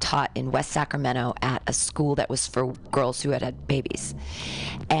teaching, I taught in West Sacramento at a school that was for girls who had babies,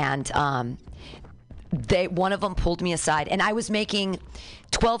 and one of them pulled me aside, and I was making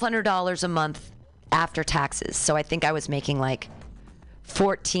 $1,200 a month after taxes. So I think I was making like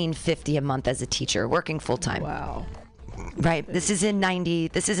 $1,450 a month as a teacher, working full time. Wow. Right. This is in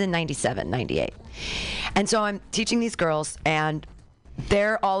 97, 98. And so I'm teaching these girls, and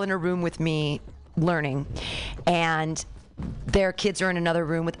they're all in a room with me learning, and their kids are in another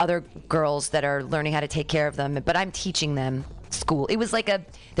room with other girls that are learning how to take care of them, but I'm teaching them school. It was like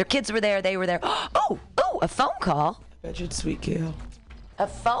their kids were there, they were there. Oh, a phone call. Imagine Sweet Gail. A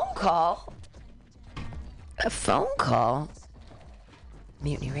phone call. A phone call.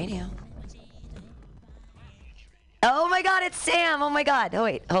 Mutiny Radio. Oh my God, it's Sam. Oh my God. Oh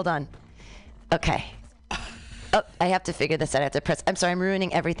wait, hold on. Okay. Oh, I have to figure this out. I have to press. I'm sorry, I'm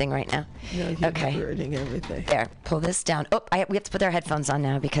ruining everything right now. No, you're okay. ruining everything. There, pull this down. Oh, we have to put our headphones on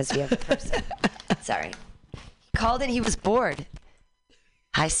now because we have a person. Sorry. He called and he was bored.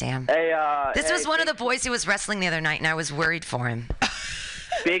 Hi, Sam. Hey, this was one of the boys who was wrestling the other night, and I was worried for him.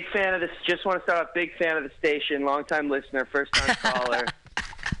 Big fan of this. Just want to start off. Big fan of the station. Long time listener. First time caller.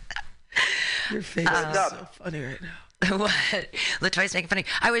 Your face is so funny right now. What? LaToya's making funny.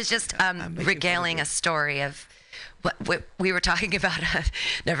 I was just regaling a story of what we were talking about.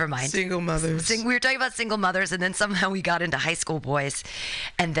 Never mind. Single mothers. We were talking about single mothers, and then somehow we got into high school boys,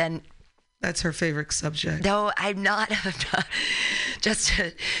 and then. That's her favorite subject. No, I'm not.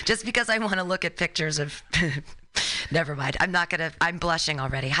 Just because I want to look at pictures of. Never mind. I'm blushing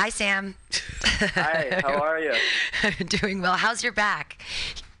already. Hi, Sam. Hi. How are you? I'm doing well. How's your back?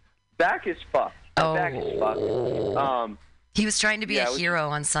 Back is fucked. Back is fucked. He was trying to be a hero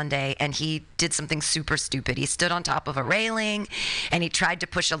on Sunday, and he did something super stupid. He stood on top of a railing, and he tried to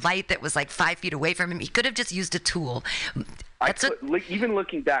push a light that was like 5 feet away from him. He could have just used a tool. Even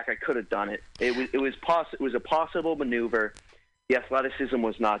looking back, I could have done it. It was a possible maneuver. The athleticism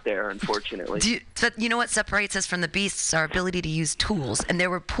was not there, unfortunately. But you know what separates us from the beasts? Our ability to use tools. And there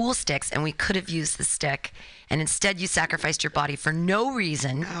were pool sticks, and we could have used the stick. And instead, you sacrificed your body for no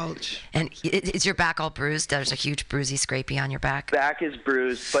reason. Ouch. And is your back all bruised? There's a huge bruisey scrapey on your back. Back is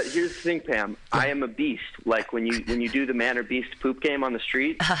bruised. But here's the thing, Pam. Yeah. I am a beast. Like when you do the man or beast poop game on the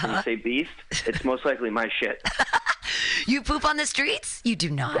street, and you say beast, it's most likely my shit. You poop on the streets? You do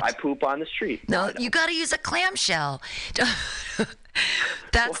not. I poop on the street. No, you got to use a clamshell.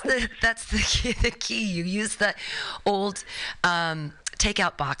 That's the key. You use the old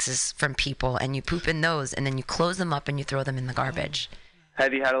takeout boxes from people, and you poop in those, and then you close them up and you throw them in the garbage.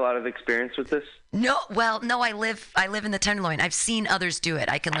 Have you had a lot of experience with this? No. Well, no. I live in the Tenderloin. I've seen others do it.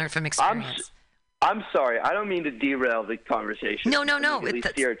 I can learn from experience. I'm sorry. I don't mean to derail the conversation. No. Immediately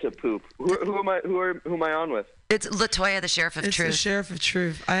steer it to poop. Who am I on with? It's Latoya, the Sheriff of Truth. It's the Sheriff of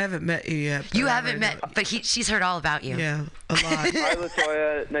Truth. I haven't met you yet. You haven't met, but she's heard all about you. Yeah, a lot. Hi,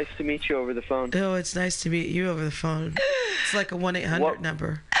 Latoya. Nice to meet you over the phone. Oh, it's nice to meet you over the phone. It's like a 1-800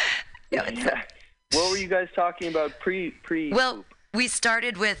 number. Yeah. What were you guys talking about pre? Well, we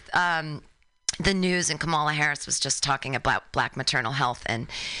started with the news, and Kamala Harris was just talking about black maternal health, and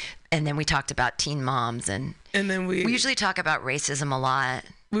then we talked about teen moms, and then we usually talk about racism a lot.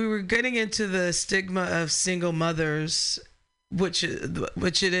 We were getting into the stigma of single mothers, which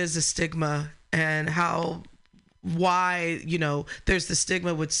it is a stigma, and why there's the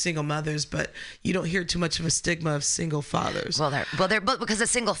stigma with single mothers, but you don't hear too much of a stigma of single fathers. But because a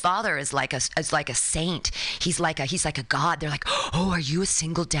single father is like a saint. He's like a god. They're like, oh, are you a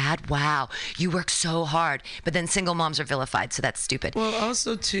single dad? Wow, you work so hard. But then single moms are vilified, so that's stupid. Well,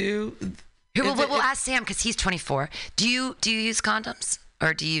 also too. We'll ask Sam because he's 24. Do you use condoms?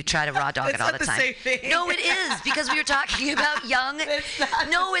 Or do you try to raw dog it all the time? Same thing. No, it is, because we were talking about young.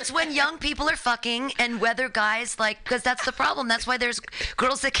 It's when young people are fucking and whether guys because that's the problem. That's why there's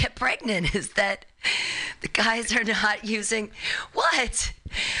girls that get pregnant, is that the guys are not using what?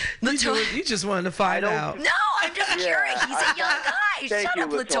 You just wanted to find out. No, I'm just curious. He's a young guy. Shut up,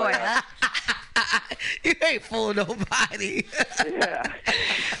 Latoya. You ain't fooling nobody. Yeah.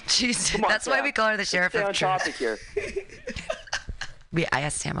 Jeez, that's why we call her the Sheriff of Truth. Stay on topic here. I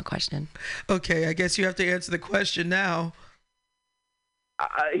asked Sam a question. Okay, I guess you have to answer the question now.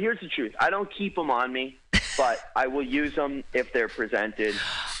 Here's the truth. I don't keep them on me, but I will use them if they're presented.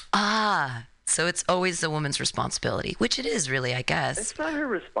 So it's always the woman's responsibility, which it is really, I guess. It's not her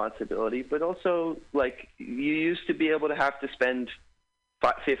responsibility, but also, you used to be able to have to spend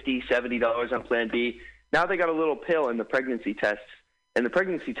 $50, $70 on Plan B. Now they got a little pill in the pregnancy tests, and the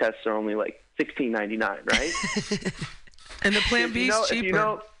pregnancy tests are only $16.99, right? And the Plan B is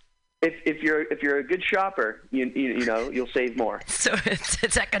cheaper. If you're a good shopper, you'll save more. So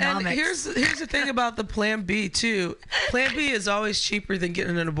it's economics. And here's the thing about the Plan B too. Plan B is always cheaper than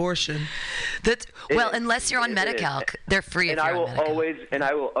getting an abortion. Unless you're on Medi-Cal, they're free. I will always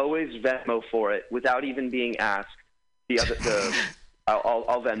Venmo for it without even being asked.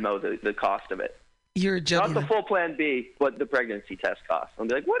 I'll Venmo the cost of it. You're a gentleman. Not the full Plan B, but the pregnancy test cost. I'll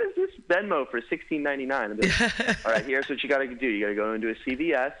be like, what is this Venmo for $16.99? I'll be like, all right, here's what you got to do. You got to go into a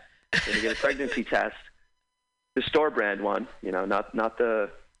CVS, and you get a pregnancy test, the store brand one, not the.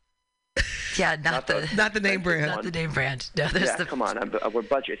 Yeah, not the name brand. Not the name brand. No, come on, we're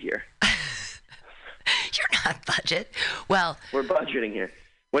budget here. You're not budget. Well, we're budgeting here.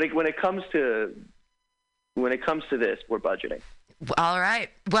 When it comes to this, we're budgeting. All right.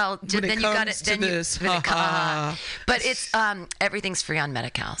 Well, then you got it. But it's everything's free on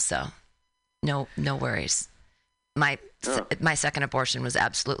Medi-Cal, so no worries. My second abortion was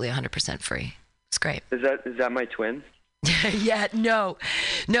absolutely 100% free. It's great. Is that my twin? Yeah. No.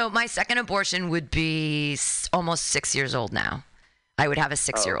 My second abortion would be almost 6 years old now. I would have a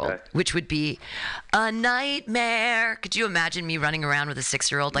 6-year-old, which would be a nightmare. Could you imagine me running around with a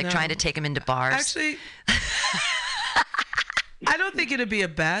 6-year-old, trying to take him into bars? Actually. I don't think it'd be a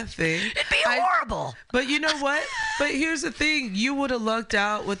bad thing. It'd be horrible. But you know what? But here's the thing. You would have lucked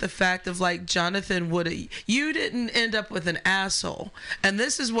out with the fact of Jonathan would have. You didn't end up with an asshole. And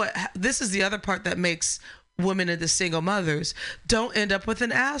this is the other part that makes women into single mothers. Don't end up with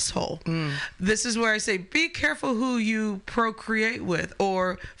an asshole. This is where I say, be careful who you procreate with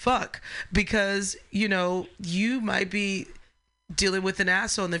or fuck. Because, you might be dealing with an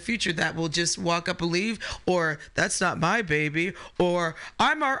asshole in the future that will just walk up and leave, or that's not my baby, or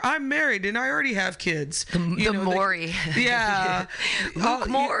I'm married and I already have kids. The Maury. Yeah. Luke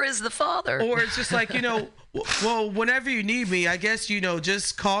Moore is the father. Or it's just well, whenever you need me, I guess,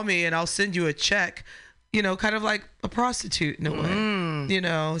 just call me and I'll send you a check. Kind of like a prostitute in a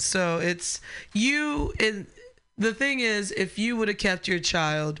way. So it's you. And the thing is, if you would have kept your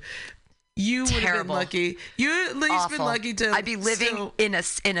child, you would have been lucky. You at least been lucky to. I'd be living in a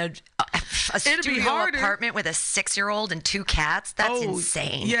studio apartment with a 6-year-old and 2 cats. That's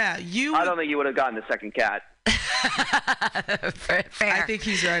insane. Yeah, I don't think you would have gotten the second cat. Fair. I think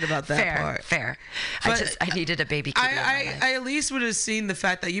he's right about that part. Fair. But I needed a baby kid. I at least would have seen the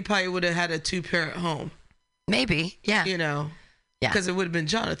fact that you probably would have had a 2-parent home. Maybe. Yeah. Yeah. Because it would have been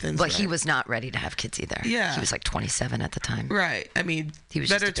Jonathan's. But he was not ready to have kids either. Yeah. He was 27 at the time. Right. I mean, he was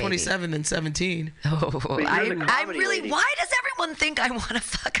better just a 27 than 17. I really. Why does everyone think I want to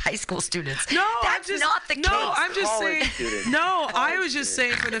fuck high school students? No, that's not the case. No, I'm just saying. Students. No, I was just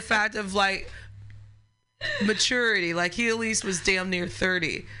saying for the fact of maturity. Like, he at least was damn near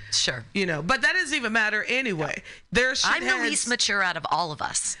 30. Sure. You know, but that doesn't even matter anyway. I'm the least mature out of all of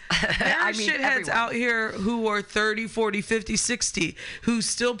us. There are shitheads everyone out here who are 30, 40, 50, 60 who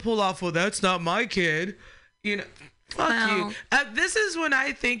still pull off, well, that's not my kid. You know, fuck you. This is when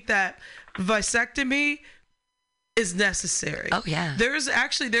I think that vasectomy is necessary. Oh yeah. There's a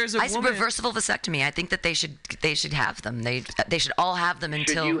woman. Reversible vasectomy. I think that they should have them. They should all have them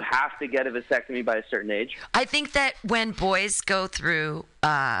until. Should you have to get a vasectomy by a certain age? I think that when boys go through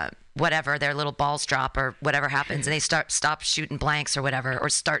whatever, their little balls drop or whatever happens, and they stop shooting blanks or whatever, or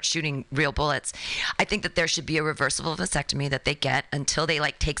start shooting real bullets, I think that there should be a reversible vasectomy that they get until they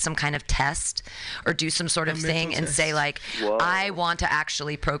like take some kind of test or do some sort of thing and say like, whoa, I want to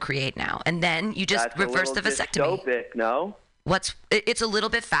actually procreate now, and then you just reverse the vasectomy. Dystopic, no? It's a little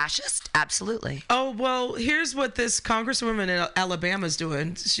bit fascist, absolutely. Oh, well, here's what this congresswoman in Alabama's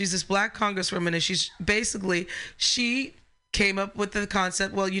doing. She's this black congresswoman, and she came up with the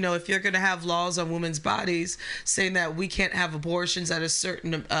concept, well, you know, if you're going to have laws on women's bodies saying that we can't have abortions at a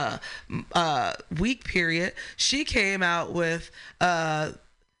certain week period, she came out with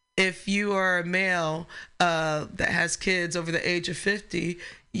if you are a male that has kids over the age of 50,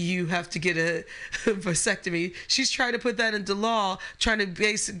 you have to get a vasectomy. She's trying to put that into law, trying to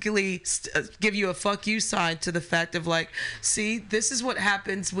basically give you a fuck you sign to the fact of like, see, this is what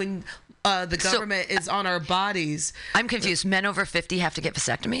happens when the government is on our bodies. I'm confused. Men over 50 have to get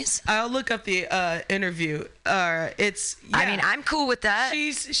vasectomies? I'll look up the interview. I mean, I'm cool with that.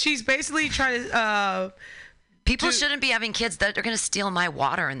 She's basically trying to. People shouldn't be having kids that are going to steal my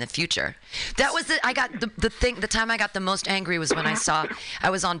water in the future. That was the time I got the most angry was when I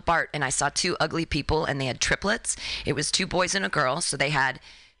was on BART and I saw two ugly people and they had triplets. It was two boys and a girl, so they had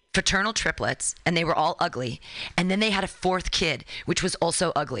fraternal triplets and they were all ugly, and then they had a fourth kid which was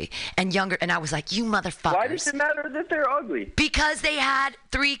also ugly and younger, and I was like, you motherfuckers. Why does it matter that they're ugly? Because they had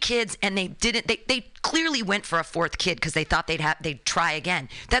three kids and they clearly went for a fourth kid because they thought they'd try again.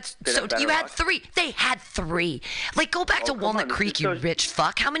 You had three. They had three. Like, go back to Walnut Creek, you rich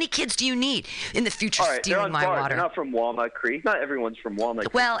fuck. How many kids do you need in the future stealing my water? They're not from Walnut Creek. Not everyone's from Walnut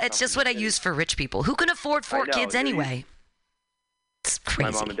Creek. Well, it's just what I use for rich people. Who can afford four kids anyway? It's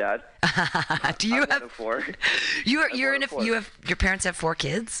crazy. My mom and dad. Do you have four? Your parents have four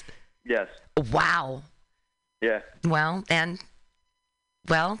kids? Yes. Wow. Yeah. Well.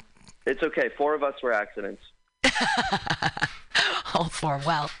 It's okay. 4 of us were accidents. All 4.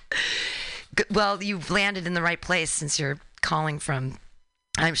 Well, you've landed in the right place since you're calling from,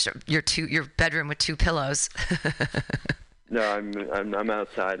 I'm sure, your bedroom with 2 pillows. No, I'm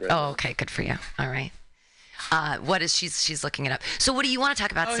outside right now. Oh, okay. Good for you. All right. What is she's looking it up. So what do you want to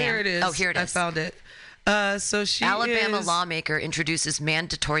talk about, Sam? Here it is. Oh, here it is. I found it. Alabama lawmaker introduces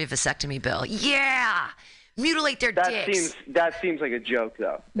mandatory vasectomy bill. Yeah. Mutilate their dicks. That seems like a joke,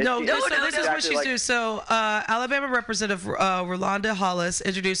 though. No, this is what she's doing. So, Alabama Representative Rolanda Hollis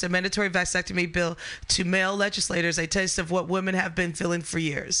introduced a mandatory vasectomy bill to male legislators, a taste of what women have been feeling for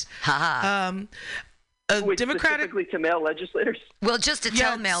years. Wait, specifically to male legislators? Well, just to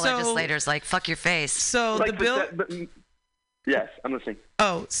tell male legislators, like, fuck your face. So the bill... Yes, I'm listening.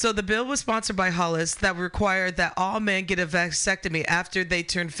 Oh, so the bill was sponsored by Hollis that required that all men get a vasectomy after they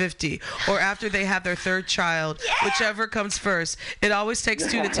turn 50 or after they have their third child, whichever comes first. It always takes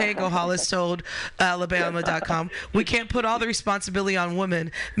 2 to tango, Hollis told Alabama.com. We can't put all the responsibility on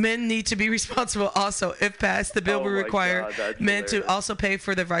women. Men need to be responsible also. If passed, the bill will require men to also pay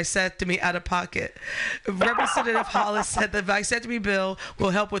for the vasectomy out of pocket. Representative Hollis said the vasectomy bill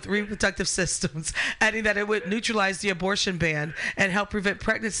will help with reproductive systems, adding that it would neutralize the abortion ban and help prevent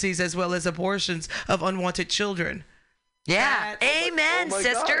pregnancies as well as abortions of unwanted children. Yeah. Amen,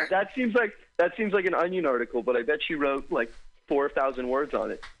 sister. God. That seems like an Onion article, but I bet she wrote like 4,000 words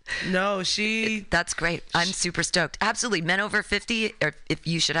on it. No, that's great. I'm super stoked. Absolutely. Men over 50, or if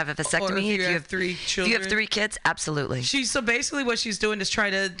you should have a vasectomy, if you have 3 children. If you have 3 kids, absolutely. So basically what she's doing is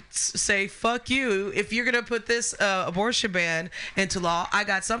trying to say, fuck you. If you're going to put this abortion ban into law, I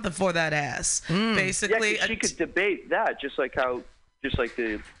got something for that ass. Basically. Yeah, she could debate that just like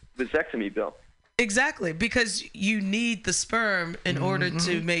the vasectomy bill. Exactly, because you need the sperm in order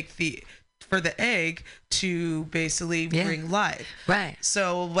to make for the egg to basically bring life. Right.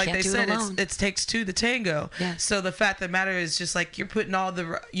 So like Can't they said, it takes 2 to tango. Yeah. So the fact of the matter is just like you're putting all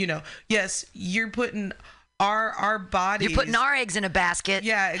the, yes, you're putting our bodies. You're putting our eggs in a basket.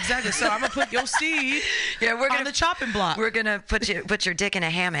 Yeah, exactly. So I'm gonna put your seed on the chopping block. We're gonna put your dick in a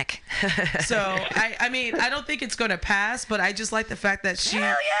hammock. So I mean, I don't think it's gonna pass, but I just like the fact that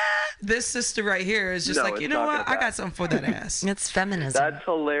this sister right here is just you know what? I got something for that ass. It's feminism. That's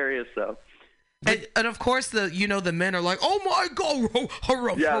hilarious, though. And of course, the men are like, oh my God,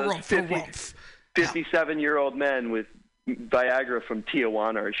 harumph. 57-year-old men with Viagra from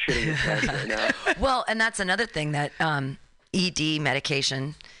Tijuana are shitting his pants right now. Well, and that's another thing that ED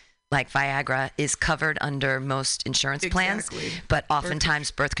medication, like Viagra, is covered under most insurance plans, but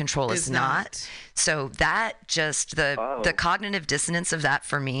oftentimes birth control is not. So that just the cognitive dissonance of that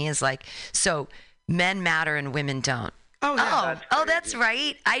for me is like, so men matter and women don't. Oh, yeah. That's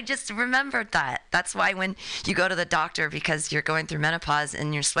right. I just remembered that. That's why when you go to the doctor because you're going through menopause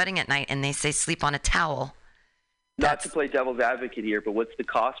and you're sweating at night and they say sleep on a towel. Not to play devil's advocate here, but what's the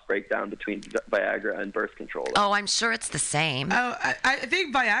cost breakdown between Viagra and birth control? Oh, I'm sure it's the same. Oh, I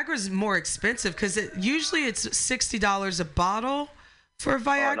think Viagra is more expensive because usually it's $60 a bottle for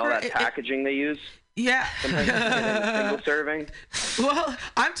Viagra. Oh, and all that packaging they use? Yeah. Single serving? Well,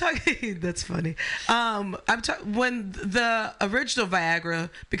 I'm talking. That's funny. When the original Viagra,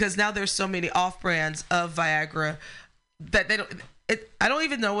 because now there's so many off-brands of Viagra that they don't. I don't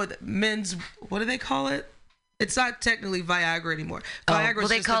even know what do they call it? It's not technically Viagra anymore. Viagra's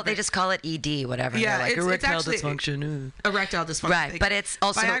they just call it ED, whatever. Yeah, like it's erectile actually dysfunction. Erectile dysfunction. Right, but it's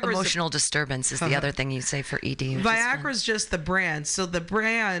also Viagra's emotional disturbance is the other thing you say for ED. Viagra's just the brand. So the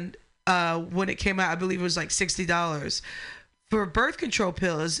brand, when it came out, I believe it was like $60 for birth control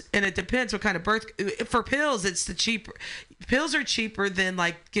pills, and it depends what kind of birth. For pills, it's the cheaper. Pills are cheaper than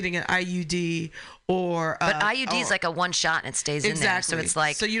like getting an IUD or. But IUD is like a one shot and it stays in there, so it's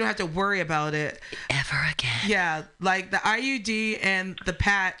like. So you don't have to worry about it ever again. Yeah, like the IUD and the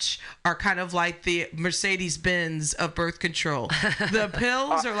patch are kind of like the Mercedes-Benz of birth control. The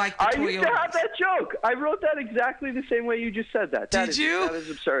pills are like the Toyota. I used to have that joke. I wrote that exactly the same way you just said that. Did you? That is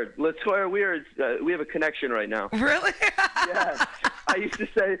absurd. Let's swear we have a connection right now. Really? Yes. I used to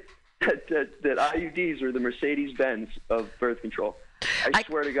say that IUDs are the Mercedes-Benz of birth control. I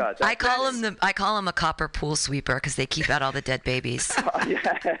swear to God. I call them a copper pool sweeper because they keep out all the dead babies.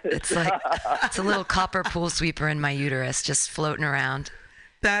 Yes. It's like it's a little copper pool sweeper in my uterus just floating around.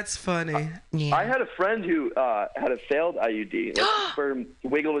 That's funny. Yeah. I had a friend who had a failed IUD. Like the sperm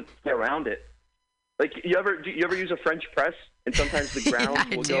wiggled around it. Like do you ever use a French press and sometimes the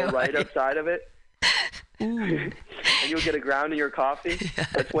ground will go right outside of it? And you'll get a ground in your coffee. Yeah.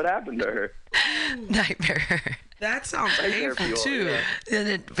 That's what happened to her. Nightmare. That sounds painful too.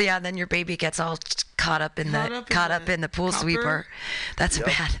 Yeah. Then your baby gets all caught up in the pool sweeper. That's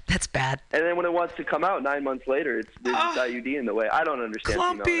bad. That's bad. And then when it wants to come out 9 months later, there's IUD in the way. I don't understand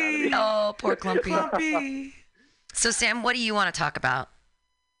female anatomy. Oh, poor Clumpy. So Sam, what do you want to talk about?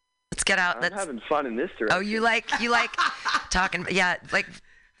 Let's get out. I'm having fun in this direction. Oh, you like talking? Yeah, like.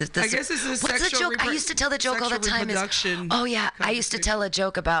 I guess this is what's the joke? I used to tell the joke all the time. I used to tell a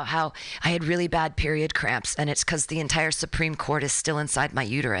joke about how I had really bad period cramps, and it's because the entire Supreme Court is still inside my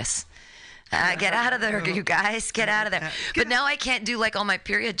uterus. Get out of there, you guys. Get out of there. But now I can't do like all my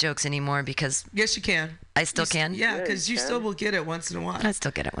period jokes anymore because. Yes, you can. I still can? Yeah, because you still will get it once in a while. I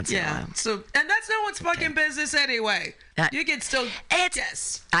still get it once in a while. So, and that's no one's fucking business anyway. You can still.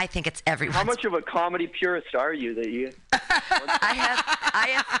 Yes. I think it's everyone's. How much of a comedy purist are you that you? I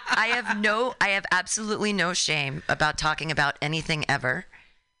have absolutely no shame about talking about anything ever,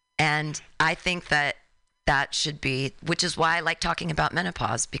 and I think that should be, which is why I like talking about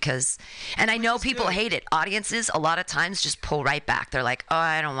menopause and I know people hate it. Audiences a lot of times just pull right back. They're like, oh,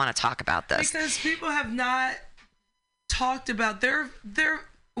 I don't want to talk about this. Because people have not talked about their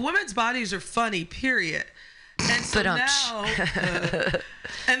women's bodies are funny, period. And so now,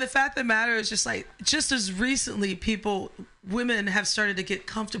 and the fact of the matter is just as recently women have started to get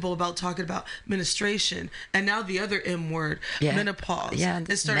comfortable about talking about menstruation, and now the other M word, menopause. Yeah,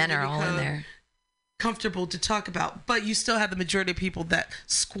 men are all in there. Comfortable to talk about, but you still have the majority of people that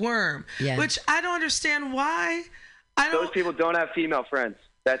squirm, which I don't understand why. Those people don't have female friends.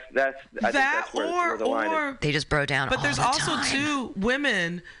 I think that's where the line is. They just bro down. But there's also too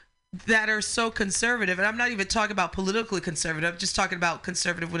women that are so conservative, and I'm not even talking about politically conservative, I'm just talking about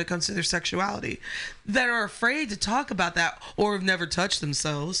conservative when it comes to their sexuality, that are afraid to talk about that or have never touched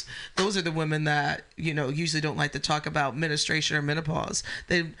themselves. Those are the women that, usually don't like to talk about menstruation or menopause.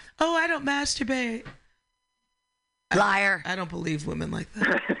 I don't masturbate. Liar. I don't believe women like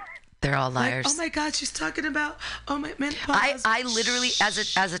that. They're all liars. Like, oh my God, she's talking about my menopause. I literally, as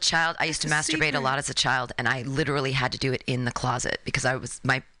a child, I used to masturbate a lot as a child, and I literally had to do it in the closet because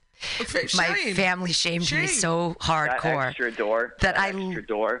my family shamed me so hardcore. Extra door.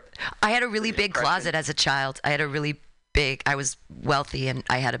 I had a really big closet as a child. I was wealthy and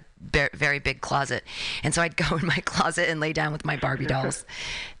I had a very big closet. And so I'd go in my closet and lay down with my Barbie dolls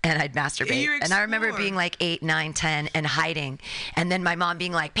and I'd masturbate. And I remember being like 8, 9, 10 and hiding. And then my mom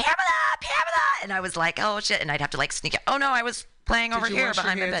being like, Pamela! and I was like, oh shit, and I'd have to like sneak out. Oh no, I was playing over Did you here wash your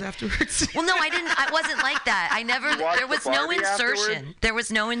behind my hands bed. Afterwards? Well, no, I didn't. I wasn't like that. I never. watch There was the no Barbie insertion. afterwards? There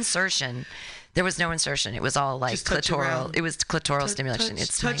was no insertion. There was no insertion. It was all like Just touch clitoral. around. It was clitoral stimulation. Touch,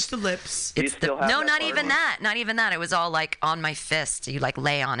 It's touch the lips. Do you It's still have no, that not even Barbie? that. Not even that. It was all like on my fist. You like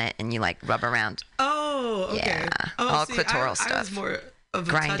lay on it and you like rub around. Oh, okay. Yeah, Oh, all see, clitoral I was stuff. more of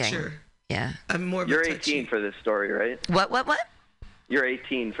a Grinding. toucher. Yeah. I'm more of You're a touchy. 18 for this story, right? What? You're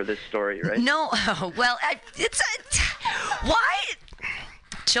 18 for this story, right? No. Well, why?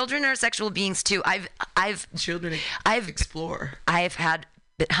 Children are sexual beings too. I've explore. I've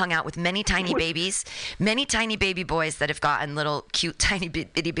hung out with many tiny babies, many tiny baby boys that have gotten little cute tiny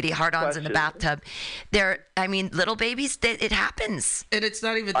bitty bitty hard-ons in the bathtub. Little babies. It happens. And it's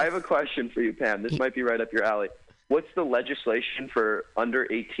not even. I have a question for you, Pam. This might be right up your alley. What's the legislation for under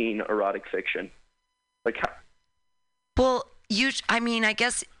 18 erotic fiction? Like, how? Well, I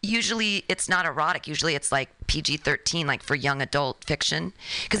guess usually it's not erotic. Usually it's like PG-13, like for young adult fiction.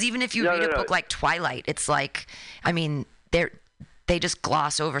 Because even if you read a book like Twilight, it's like, they just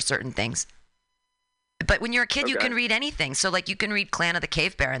gloss over certain things. But when you're a kid, you can read anything. So like you can read Clan of the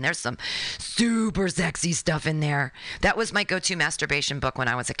Cave Bear, and there's some super sexy stuff in there. That was my go-to masturbation book when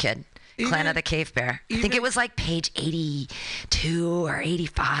I was a kid. Clan of the Cave Bear. I think it was like page 82 or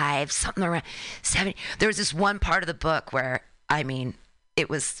 85, something around 70. There was this one part of the book where, it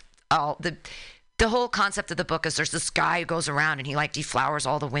was all the whole concept of the book is there's this guy who goes around and he like deflowers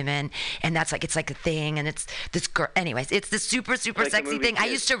all the women, and that's like, it's like a thing, and it's this girl. Anyways, it's this super like sexy thing. I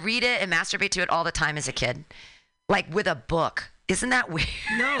used to read it and masturbate to it all the time as a kid, like with a book. Isn't that weird?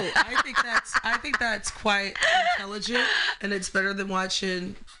 No, I think that's quite intelligent, and it's better than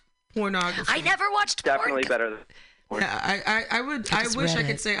watching pornography. I never watched porn. Definitely better than porn. Yeah, I wish I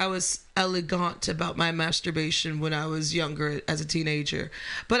could say I was elegant about my masturbation when I was younger as a teenager,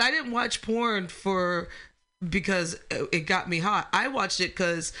 but I didn't watch porn because it got me hot. I watched it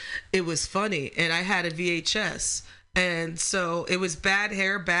because it was funny, and I had a VHS, and so it was bad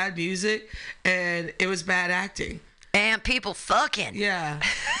hair, bad music, and it was bad acting. And people fucking. Yeah.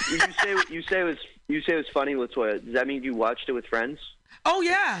 You say it was funny, Latoya. Does that mean you watched it with friends? Oh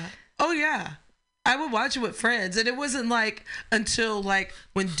yeah. I would watch it with friends, and it wasn't like until like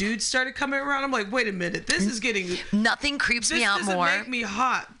when dudes started coming around, I'm like, wait a minute, this is getting. Nothing creeps me out more. This doesn't make me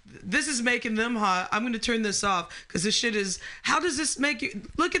hot. This is making them hot. I'm going to turn this off because this shit is. How does this make you?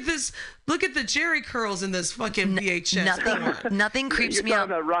 Look at this. Look at the Jerry curls in this fucking VHS. Nothing creeps me You're out.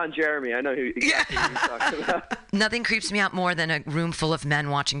 talking about Ron Jeremy. I know who you're talking about. Nothing creeps me out more than a room full of men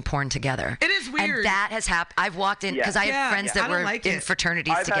watching porn together. It is weird. And that has happened. I've walked in because I have friends that were in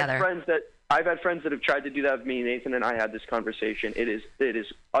fraternities together. I've had friends that have tried to do that with me. Nathan and I had this conversation. It is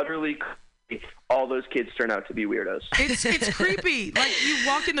utterly creepy. All those kids turn out to be weirdos. It's creepy. Like you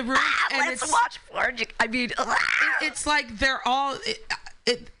walk in the room and let's watch porn. It's like they're all.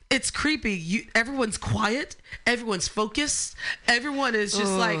 It's creepy. Everyone's quiet. Everyone's focused. Everyone is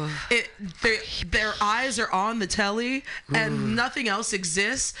just like their eyes are on the telly, and nothing else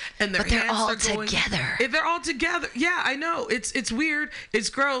exists. And their hands all are going together. They're all together. Yeah, I know. It's weird. It's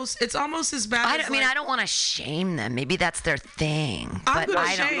gross. It's almost as bad. I don't want to shame them. Maybe that's their thing. I'm but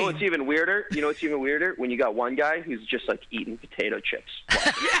I don't. You know what's even weirder? When you got one guy who's just like eating potato chips.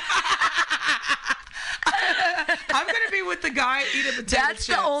 I'm gonna be with the guy eating potato chips. That's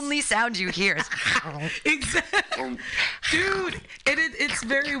the only sound you hear. Exactly, dude. It's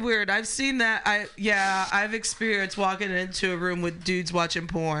very weird. I've seen that. I've experienced walking into a room with dudes watching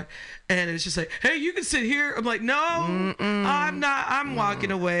porn, and it's just like, hey, you can sit here. I'm like, no, I'm not. I'm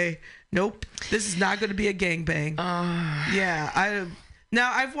walking away. Nope, this is not gonna be a gangbang.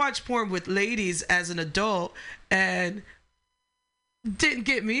 Now I've watched porn with ladies as an adult, and didn't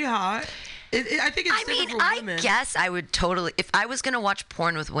get me hot. I think it's different for women. I guess I would totally, if I was going to watch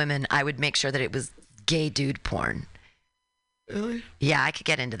porn with women, I would make sure that it was gay dude porn. Really? Yeah, I could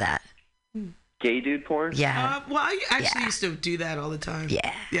get into that. Gay dude porn? Yeah. Well, I actually used to do that all the time.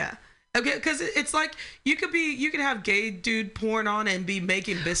 Yeah. Yeah. Okay, because it's like you could have gay dude porn on and be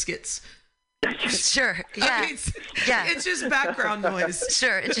making biscuits. Sure. Yeah. It's just background noise.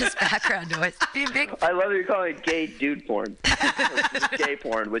 Sure. It's just background noise. I love that you're calling it gay dude porn. It's gay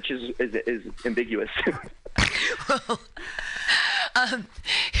porn, which is ambiguous. Well,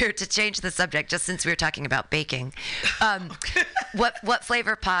 here to change the subject, just since we were talking about baking, what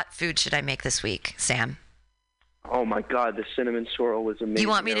flavor pot food should I make this week, Sam? Oh my God, the cinnamon swirl was amazing. You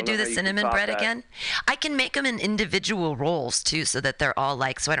want me to do the cinnamon bread again? I can make them in individual rolls too, so that they're all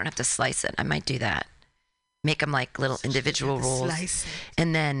like, so I don't have to slice it. I might do that. Make them like little individual rolls, slice it.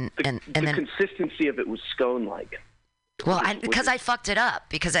 and then the consistency of it was scone-like. Well, because I fucked it up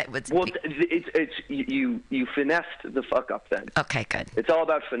because it was. Well, it's you finessed the fuck up then. Okay, good. It's all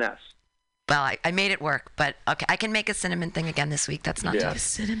about finesse. Well, I made it work, but okay, I can make a cinnamon thing again this week. That's not tough. A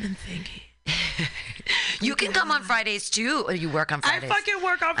cinnamon thingy. You can come on Fridays too, or you work on Fridays. I fucking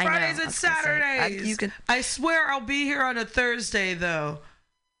work on Fridays and Saturdays. I swear I'll be here on a Thursday though.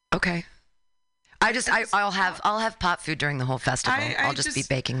 Okay. I'll have pot food during the whole festival. I'll just be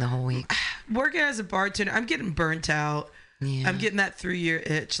baking the whole week. Working as a bartender, I'm getting burnt out. Yeah. I'm getting that 3-year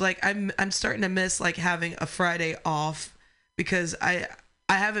itch. Like I'm starting to miss like having a Friday off because I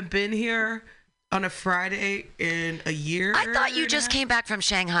haven't been here on a Friday in a year. I thought you just came back from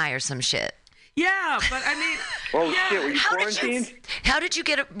Shanghai or some shit. Yeah, but I mean, oh shit, were you quarantined? How did you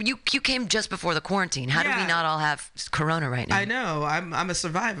get you came just before the quarantine? How did we not all have corona right now? I know. I'm a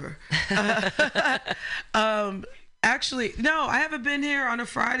survivor. Actually, no, I haven't been here on a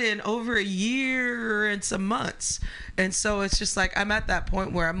Friday in over a year and some months. And so it's just like I'm at that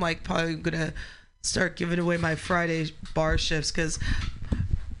point where I'm like probably going to start giving away my Friday bar shifts because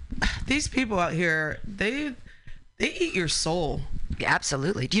these people out here, they eat your soul. Yeah,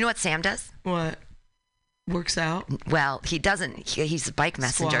 absolutely. Do you know what Sam does? What? Works out? Well, he doesn't. He's a bike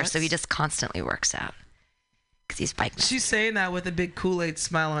messenger, Squats. so he just constantly works out. Because he's bike messenger. She's saying that with a big Kool-Aid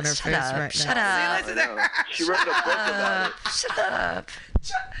smile on her face right now. Shut up. See, she wrote a book about it. Shut up.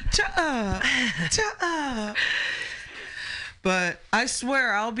 Shut up. Shut up. But I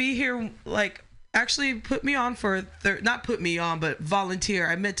swear I'll be here like... Actually, put me on for not put me on, but volunteer.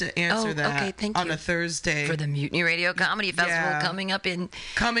 I meant to answer that okay, thank on you. A Thursday For the Mutiny Radio Comedy Festival coming up in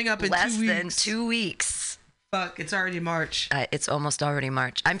less 2 weeks. than 2 weeks. Fuck, it's already March. It's almost already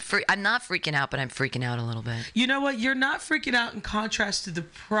March. I'm not freaking out, but I'm freaking out a little bit. You know what? You're not freaking out in contrast to the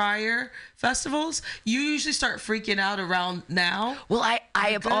prior festivals. You usually start freaking out around now. Well, I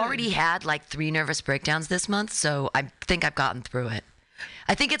have already had like 3 nervous breakdowns this month, so I think I've gotten through it.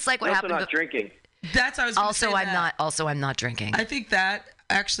 I think it's like what happened. Also not drinking. That's what I was gonna say that. I'm not drinking. I think that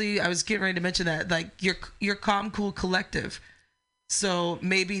actually I was getting ready to mention that like you're calm, cool, collective. So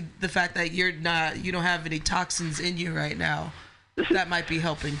maybe the fact that you don't have any toxins in you right now, that might be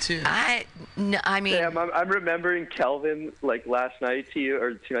helping too. I mean, Sam, I'm remembering Kelvin like last night to you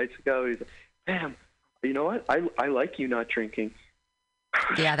or 2 nights ago. He's like, "Damn, you know what? I like you not drinking."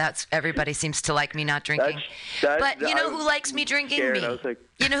 Yeah, that's everybody seems to like me not drinking. But you know who likes me drinking? Scared. Me. I was like,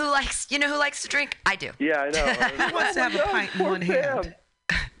 You know who likes to drink? I do. yeah, I know. Who wants to have a pint in one hand?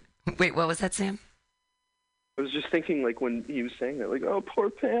 Wait, what was that, Sam? I was just thinking, like, when he was saying that, like, oh, poor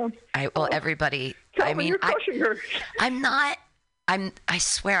Pam. Everybody. Kelvin, I mean, you're crushing her. I'm not. I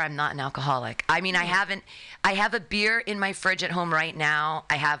swear I'm not an alcoholic. I mean, I have a beer in my fridge at home right now.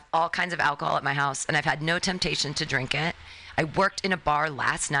 I have all kinds of alcohol at my house, and I've had no temptation to drink it. I worked in a bar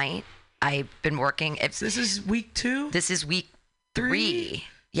last night. I've been working. This is week 2? This is week 3.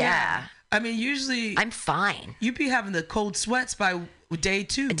 Yeah. I mean, usually... I'm fine. You'd be having the cold sweats by day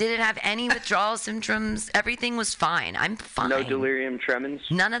 2. I didn't have any withdrawal symptoms. Everything was fine. I'm fine. No delirium tremens?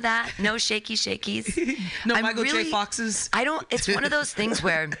 None of that. No shakies. No Michael J. Foxes? I don't... It's one of those things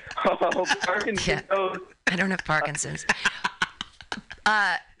where... Oh, Parkinson's. Yeah, I don't have Parkinson's.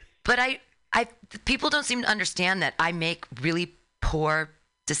 But people don't seem to understand that I make really poor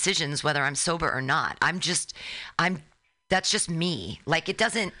decisions whether I'm sober or not. That's just me. Like it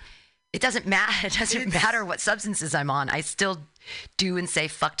doesn't matter. It doesn't matter what substances I'm on. I still do and say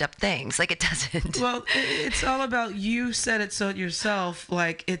fucked up things. Like it doesn't. Well, it's all about, you said it so yourself,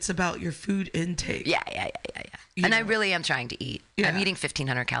 like it's about your food intake. Yeah. And I really am trying to eat. Yeah. I'm eating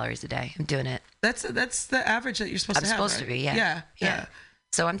 1,500 calories a day. I'm doing it. That's the average that you're supposed to have. I'm supposed to be, yeah.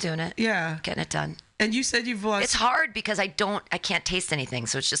 So I'm doing it. Yeah. Getting it done. And you said you've lost... It's hard because I can't taste anything,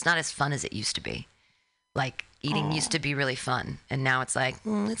 so it's just not as fun as it used to be. Like, eating used to be really fun, and now it's like,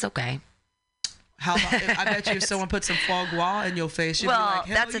 it's okay. How about, I bet you if someone put some foie gras in your face, you'd be like,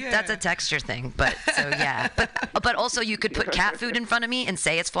 hell that's a texture thing, but so yeah. But also you could put cat food in front of me and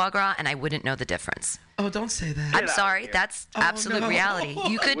say it's foie gras, and I wouldn't know the difference. Oh, don't say that. I'm sorry, that's absolute reality.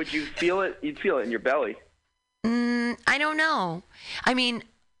 You could... Would you feel it? You'd feel it in your belly. I don't know. I mean,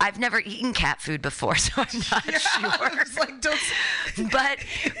 I've never eaten cat food before, so I'm not sure. It's like, don't.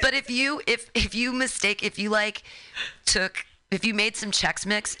 But if you made some Chex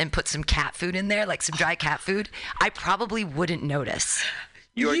Mix and put some cat food in there, like some dry cat food, I probably wouldn't notice.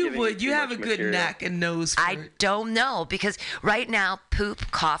 You would. You have a good neck and nose for I don't know, because right now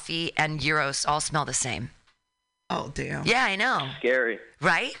poop, coffee, and gyros all smell the same. Oh damn. Yeah, I know. Scary.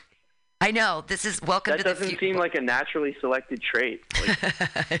 Right? I know. This is welcome to the future. That doesn't seem like a naturally selected trait. Like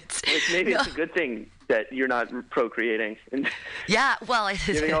maybe it's a good thing that you're not procreating. Yeah, well,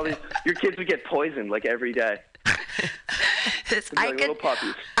 giving all these, your kids would get poisoned like every day. Like little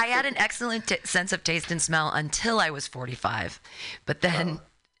puppies. I had an excellent sense of taste and smell until I was 45, but then.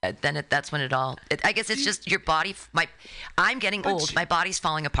 That's when it all. I guess it's just your body. I'm getting old. My body's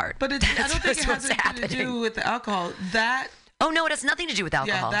falling apart. But I don't think it has anything to do with the alcohol. Oh no, it has nothing to do with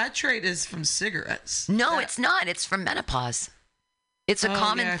alcohol. Yeah, that trait is from cigarettes. No, it's not. It's from menopause. It's a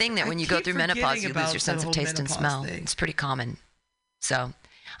common thing that when you go through menopause, you lose your sense of taste and smell. It's pretty common. So.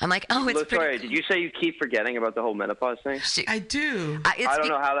 I'm like, oh, it's pretty. Sorry, did you say you keep forgetting about the whole menopause thing? I do. I don't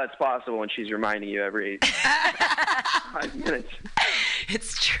know how that's possible when she's reminding you every 5 minutes.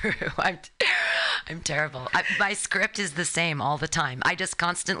 It's true. I'm terrible. My script is the same all the time. I just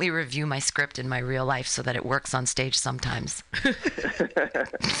constantly review my script in my real life so that it works on stage sometimes.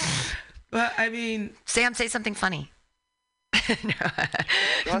 Well, I mean, Sam, say something funny.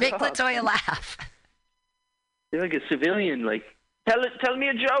 Make Latoya laugh. You're like a civilian, like. Tell me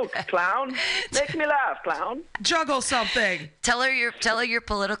a joke, clown. Make me laugh, clown. Juggle something. Tell her your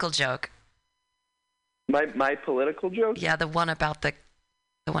political joke. My political joke? Yeah, the one about the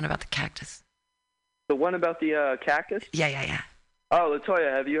cactus. The one about the cactus? Yeah. Oh,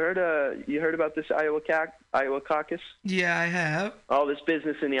 Latoya, have you heard about this Iowa caucus? Yeah, I have. All this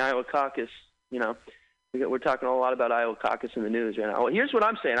business in the Iowa caucus. You know, we're talking a lot about Iowa caucus in the news right now. Well, here's what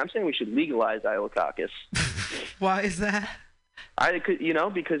I'm saying. I'm saying we should legalize Iowa caucus. Why is that?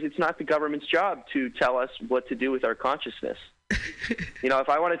 Because it's not the government's job to tell us what to do with our consciousness. If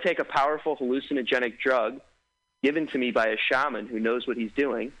I want to take a powerful hallucinogenic drug given to me by a shaman who knows what he's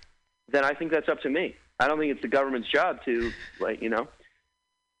doing, then I think that's up to me. I don't think it's the government's job to,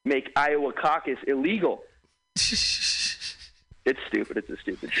 make Iowa caucus illegal. It's stupid. It's a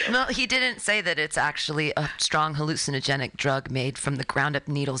stupid joke. No, he didn't say that it's actually a strong hallucinogenic drug made from the ground-up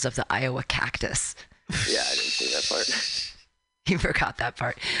needles of the Iowa cactus. Yeah, I didn't see that part. You forgot that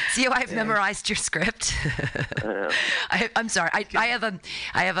part. See how I've memorized your script? I'm sorry. I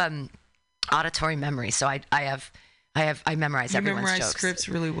have auditory memory, so I memorize everyone's jokes. You memorize scripts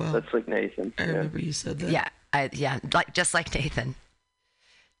really well. That's like Nathan. I remember you said that. Yeah, just like Nathan.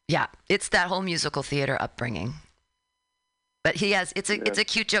 Yeah, it's that whole musical theater upbringing. But it's a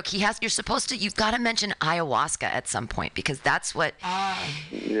cute joke. You've got to mention ayahuasca at some point because that's what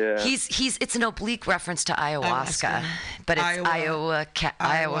it's an oblique reference to ayahuasca. But it's Iowa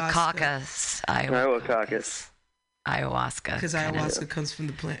caucus. Ayahuasca. Because ayahuasca comes from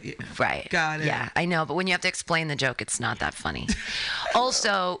the plant. Yeah. Right. Got it. Yeah, I know. But when you have to explain the joke, it's not that funny.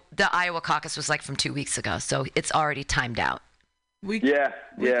 Also, the Iowa caucus was from 2 weeks ago, so it's already timed out. We can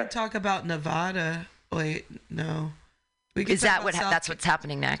talk about Nevada. Wait, no. Is that that's what's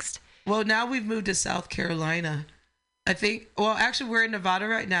happening next? Well, now we've moved to South Carolina. I think, actually, we're in Nevada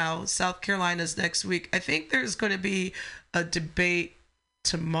right now. South Carolina's next week. I think there's going to be a debate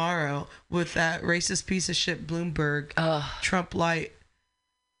tomorrow with that racist piece of shit Bloomberg, Trump light,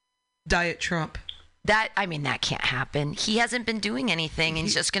 Diet Trump. That can't happen. He hasn't been doing anything, and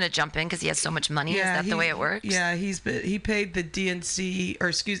he's just going to jump in because he has so much money. Yeah, is that the way it works? Yeah, he paid the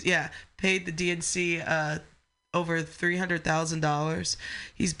DNC, paid the DNC over $300,000.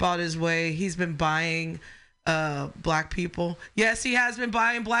 He's bought his way. He's been buying black people. Yes, he has been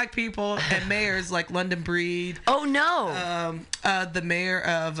buying black people and mayors like London Breed. Oh no. The mayor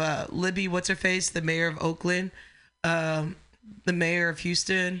of Libby, what's her face? The mayor of Oakland. The mayor of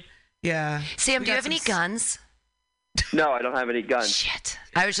Houston. Yeah. Sam, do you have any guns? No, I don't have any guns. Shit.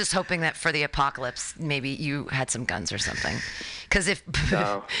 I was just hoping that for the apocalypse, maybe you had some guns or something. Because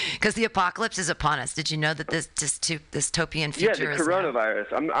the apocalypse is upon us. Did you know that this dystopian future is the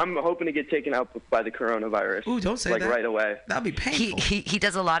coronavirus. I'm hoping to get taken out by the coronavirus. Ooh, don't say that. Right away. That'd be painful. He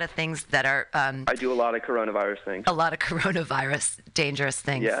does a lot of things that are... I do a lot of coronavirus things. A lot of coronavirus dangerous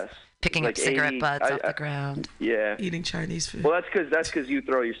things. Yes. Picking up cigarette butts off the ground. Yeah. Eating Chinese food. Well, that's because you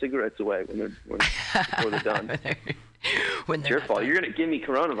throw your cigarettes away before they're done. When they're your fault. You're gonna give me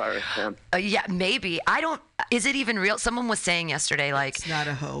coronavirus, Sam. Yeah, maybe. I don't. Is it even real? Someone was saying yesterday, it's not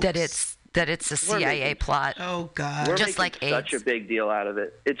a hoax. that it's a CIA plot. Oh God. We're just making like such a big deal out of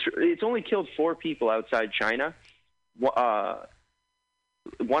it. It's only killed 4 people outside China. One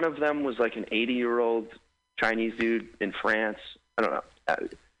of them was like an 80-year-old Chinese dude in France. I don't know.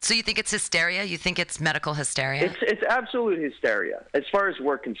 So you think it's hysteria? You think it's medical hysteria? It's absolute hysteria. As far as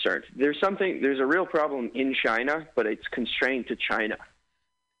we're concerned, there's a real problem in China, but it's constrained to China.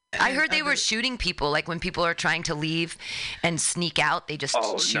 I heard they were shooting people, like when people are trying to leave and sneak out, they just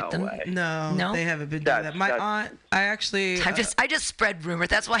shoot them. Way. No, they haven't been doing that. My aunt, I just spread rumors.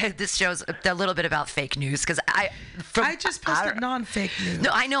 That's why this show's a little bit about fake news, because I just posted non-fake news.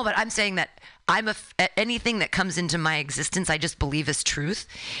 No, I know, but I'm saying that anything that comes into my existence, I just believe is truth.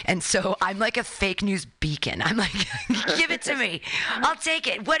 And so I'm like a fake news beacon. I'm like, give it to me. I'll take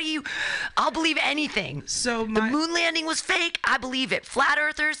it. I'll believe anything. So the moon landing was fake. I believe it. Flat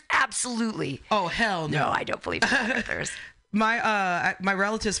earthers, absolutely. Oh, hell no. No, I don't believe flat earthers. My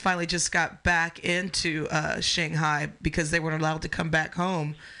relatives finally just got back into Shanghai because they weren't allowed to come back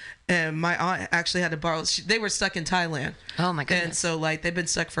home. And my aunt actually had to borrow. They were stuck in Thailand. Oh my goodness! And so they've been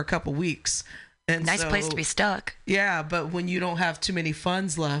stuck for a couple weeks. And nice place to be stuck. Yeah, but when you don't have too many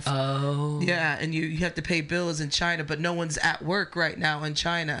funds left. Oh. Yeah, and you have to pay bills in China, but no one's at work right now in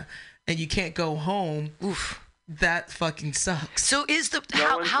China, and you can't go home. Oof. That fucking sucks. So is the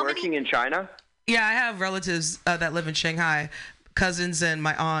no one's how working many? in China? Yeah, I have relatives that live in Shanghai, cousins and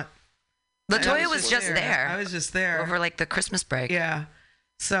my aunt. Latoya was just there. I was just there over like the Christmas break. Yeah.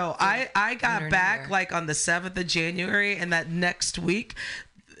 So I got back like on the 7th of January, and that next week,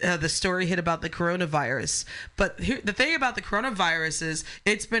 the story hit about the coronavirus. But the thing about the coronavirus is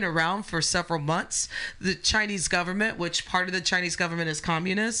it's been around for several months. The Chinese government, which part of the Chinese government is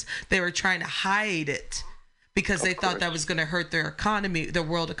communist, they were trying to hide it because they thought that was going to hurt their economy, the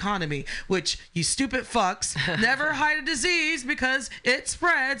world economy, which you stupid fucks never hide a disease because it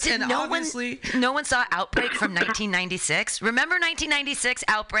spreads. And obviously no one saw Outbreak from 1996. Remember 1996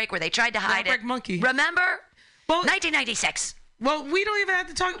 Outbreak where they tried to hide Outbreak it? Monkey. Remember? Well, 1996. Well, we don't even have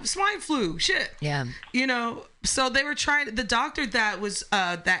to talk swine flu. Shit. Yeah. You know, so they were trying. The doctor that was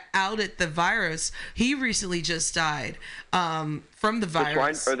that outed the virus, he recently just died from the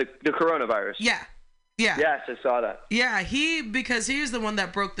virus. The swine, or the coronavirus. Yeah. Yeah. Yes, I saw that. Yeah, because he was the one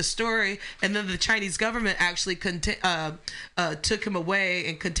that broke the story, and then the Chinese government actually took him away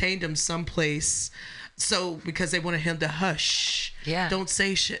and contained him someplace. So because they wanted him to hush. Yeah. Don't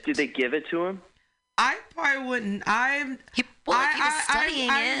say shit. Did they give it to him? I probably wouldn't. He was studying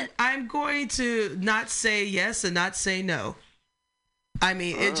it. I'm going to not say yes and not say no. I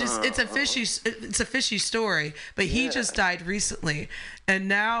mean, it's a fishy story, but he just died recently, and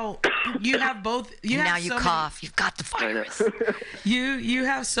now you have both. Cough. You've got the virus. You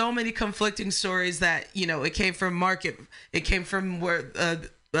have so many conflicting stories that it came from market, it came from where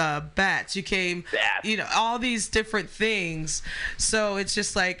bats. All these different things. So it's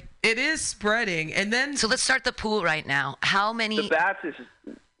just like it is spreading, and then so let's start the pool right now. How many? The bats is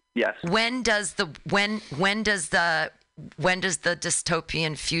yes. When does the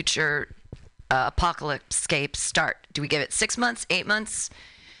dystopian future apocalypse start? Do we give it 6 months, 8 months?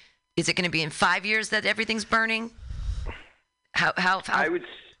 Is it going to be in 5 years that everything's burning? How? I would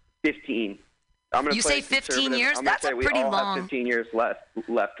 15. I'm gonna you say 15 years? That's a pretty long. Have 15 years left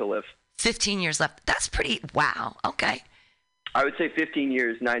to live. 15 years left. That's pretty. Wow. Okay. I would say 15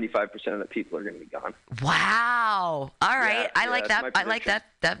 years. 95% of the people are going to be gone. Wow. All right. I like that. I like that.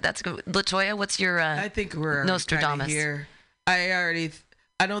 That's good. Latoya, what's your? I think we're Nostradamus here. I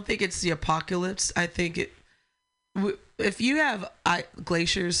don't think it's the apocalypse. I think if you have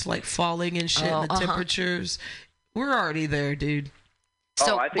glaciers like falling and shit, and the temperatures, we're already there, dude.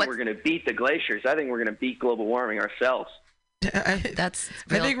 So I think we're going to beat the glaciers. I think we're going to beat global warming ourselves. I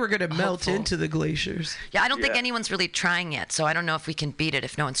think we're going to melt into the glaciers. Yeah, I don't think anyone's really trying yet, so I don't know if we can beat it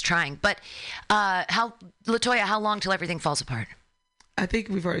if no one's trying. But Latoya, how long till everything falls apart? I think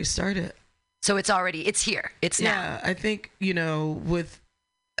we've already started. So it's here. It's now. Yeah, I think, with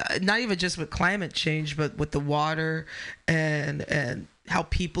not even just with climate change, but with the water and how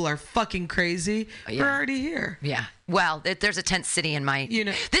people are fucking crazy. We're already here. Yeah. Well, there's a tent city in my.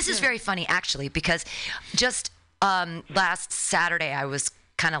 This is very funny actually because just last Saturday I was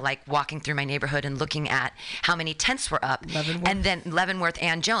kind of like walking through my neighborhood and looking at how many tents were up. And then Leavenworth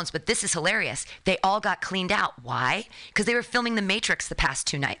and Jones. But this is hilarious. They all got cleaned out. Why? Because they were filming The Matrix the past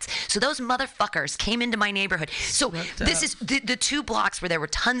 2 nights. So those motherfuckers came into my neighborhood. So this is the 2 blocks where there were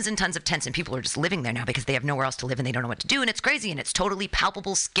tons and tons of tents and people are just living there now because they have nowhere else to live and they don't know what to do. And it's crazy and it's totally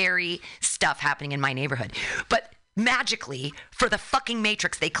palpable, scary stuff happening in my neighborhood. But magically, for the fucking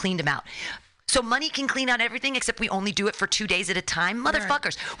Matrix, they cleaned them out. So money can clean out everything except we only do it for 2 days at a time?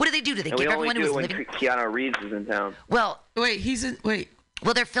 Motherfuckers. Right. What do they do? Do they give everyone who was living? We only do it when Keanu Reeves is in town. Well. Wait.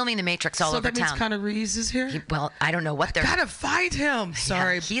 Well, they're filming The Matrix all over town. So that means Keanu Reeves is here? I don't know what they're... Gotta find him.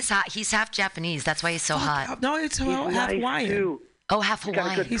 Sorry. Yeah, he's hot. He's half Japanese. That's why he's so hot. No, it's half Hawaiian. Too. Oh, half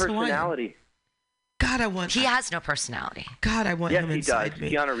Hawaiian. He's got a good personality. God, I want... He has no personality. God, I want him inside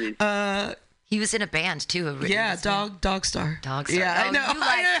me. Keanu Reeves. He was in a band too. Yeah, Dog Star. Yeah, I know.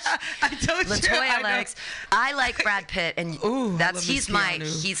 I told you. Latoya likes. I like Brad Pitt, and he's my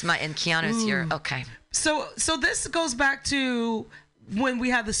and Keanu's here. Okay. So this goes back to when we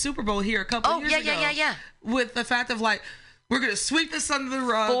had the Super Bowl here a couple years ago. Yeah. With the fact of like, we're gonna sweep this under the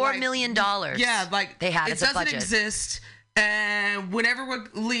rug. $4 million. Yeah, like they had it as a doesn't budget. exist. And when everyone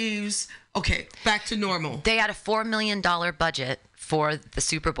leaves, okay, back to normal. They had a $4 million budget for the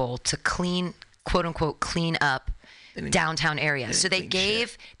Super Bowl to clean, quote unquote, clean up downtown area. So they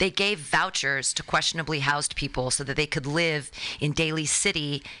gave vouchers to questionably housed people so that they could live in Daly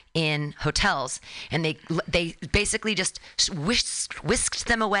City in hotels, and they basically just whisked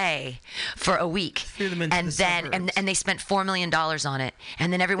them away for a week, and they spent $4 million on it,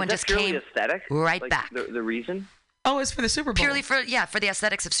 and then everyone just came aesthetic? right like back. The reason? Oh, it's for the Super Bowl. Purely for the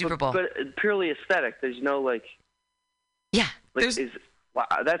aesthetics of Super Bowl. But purely aesthetic. There's no like. Yeah. Wow,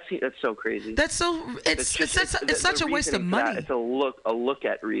 that's so crazy. That's so. It's such a waste of money. It's a look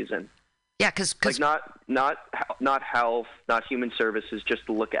at reason. Yeah, because like not health, not human services, just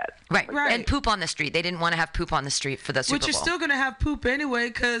to look at. Right, right. And poop on the street. They didn't want to have poop on the street for the Super Bowl. But you're still gonna have poop anyway,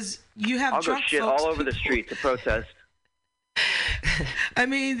 because you have I'll drunk go shit folks, all over the street to protest. I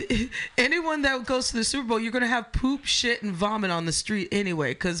mean, anyone that goes to the Super Bowl, you're going to have poop, shit, and vomit on the street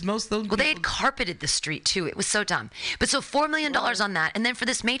anyway, because most of those Well, they had carpeted the street, too. It was so dumb. But so $4 million on that, and then for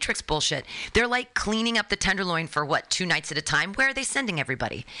this Matrix bullshit, they're like cleaning up the Tenderloin for, 2 nights at a time? Where are they sending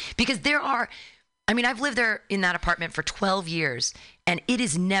everybody? Because I've lived there in that apartment for 12 years, and it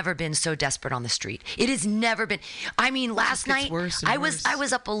has never been so desperate on the street. It has never been. Last night I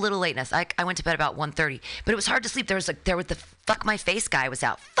was up a little late. I went to bed about 1:30, but it was hard to sleep. There was the fuck my face guy was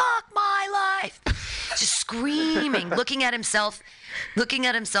out. Fuck my life, just screaming, looking at himself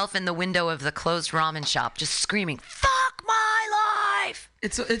in the window of the closed ramen shop, just screaming, "Fuck my life."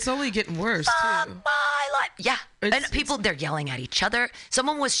 It's only getting worse Fuck too. my life. Yeah, and people they're yelling at each other.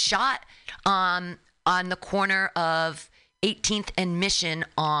 Someone was shot on the corner of 18th and Mission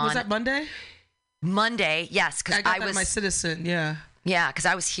on. Was that Monday? Monday, yes, because I was my Citizen. Yeah. Yeah, because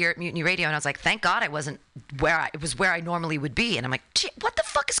I was here at Mutiny Radio, and I was like, thank God I wasn't where I normally would be, and I'm like, gee, what the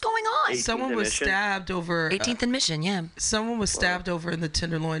fuck is going on? Someone was stabbed over 18th and Mission, yeah. Someone was stabbed over in the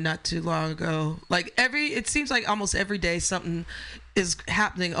Tenderloin not too long ago. Like it seems like almost every day something is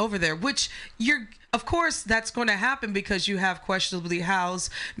happening over there, which of course that's going to happen because you have questionably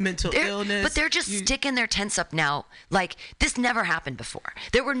housed mental illness. But they're just sticking their tents up now. Like, this never happened before.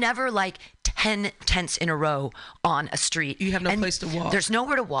 There were never like 10 tents in a row on a street. You have no place to walk. There's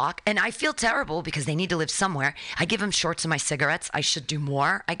nowhere to walk. And I feel terrible because they need to live somewhere. I give them shorts of my cigarettes. I should do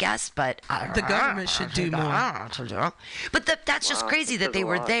more, I guess. But the government should do more. But that's just crazy that they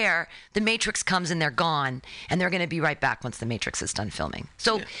were there. The Matrix comes and they're gone. And they're going to be right back once the Matrix is done filming.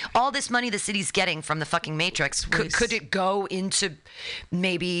 So all this money the city's getting from the fucking Matrix, could it go into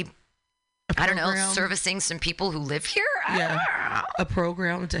maybe, I don't know, servicing some people who live here? A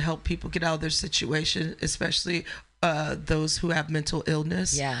program to help people get out of their situation, especially those who have mental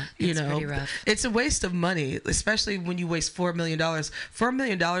illness. Yeah, it's pretty rough. It's a waste of money, especially when you waste $4 million. $4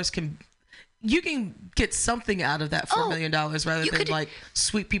 million you can get something out of that $4 million rather than like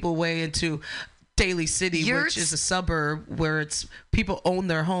sweep people away into Daly City, which is a suburb where it's people own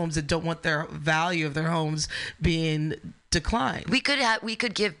their homes and don't want their value of their homes being declined. We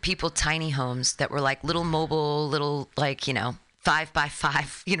could give people tiny homes that were like little mobile, little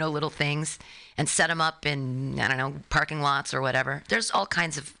 5x5, little things, and set them up in, I don't know, parking lots or whatever. There's all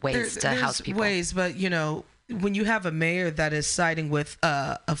kinds of ways to house people. There's ways, but when you have a mayor that is siding with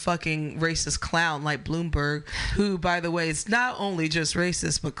a fucking racist clown like Bloomberg, who, by the way, is not only just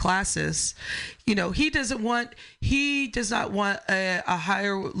racist but classist, he does not want a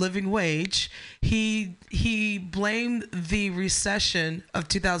higher living wage. He blamed the recession of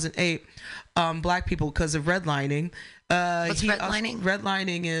 2008 black people because of redlining. What's redlining?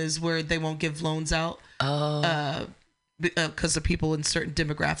 Redlining is where they won't give loans out. Oh. Because of people in certain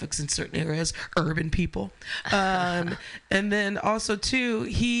demographics in certain areas, urban people. And then also, too,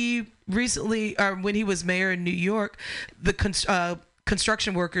 he recently, when he was mayor in New York, the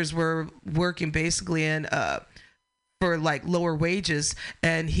construction workers were working basically for like lower wages,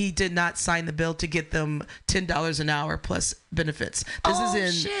 and he did not sign the bill to get them $10 an hour plus benefits.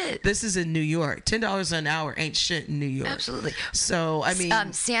 This is in New York. $10 an hour ain't shit in New York. Absolutely. So I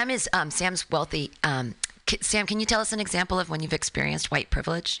mean, Sam's wealthy. Sam, can you tell us an example of when you've experienced white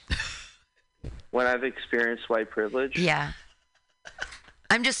privilege? When I've experienced white privilege? Yeah.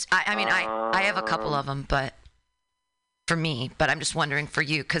 I have a couple of them, but for me, but I'm just wondering for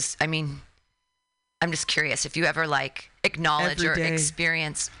you, because, I'm just curious if you ever, acknowledge or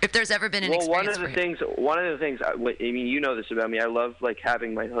experience, if there's ever been an experience. One of the things, you know this about me, I love,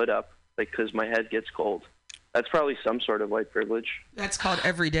 having my hood up, because my head gets cold. That's probably some sort of white privilege. That's called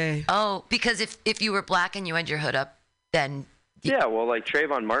every day. Oh, because if you were black and you had your hood up, then Yeah, well, like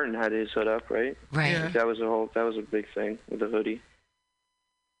Trayvon Martin had his hood up, right? Right. Like, that was a big thing with the hoodie.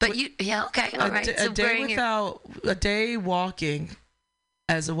 But okay, all right. A day walking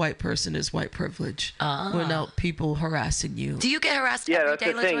as a white person is white privilege without people harassing you. Do you get harassed every day?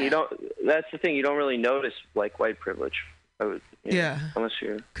 Yeah, that's the thing. That's the thing. You don't really notice like white privilege. Unless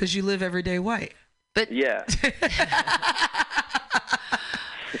you're. Because you live every day white. But yeah.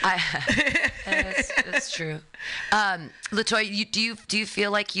 That's true. LaToya, do you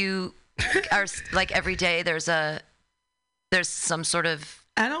feel like you are like every day there's some sort of.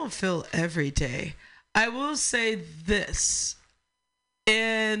 I don't feel every day. I will say this.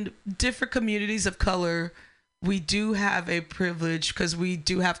 In different communities of color, we do have a privilege because we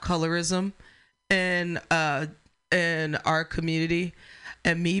do have colorism in our community.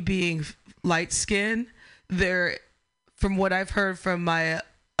 And me being light skinned, from what I've heard from my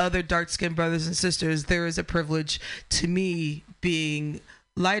other dark skinned brothers and sisters, there is a privilege to me being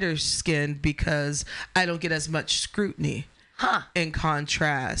lighter skinned because I don't get as much scrutiny. In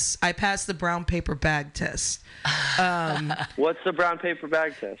contrast, I passed the brown paper bag test. What's the brown paper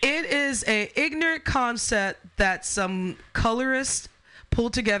bag test? It is an ignorant concept that some colorists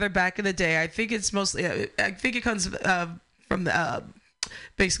pulled together back in the day. I think it's mostly. I think it comes from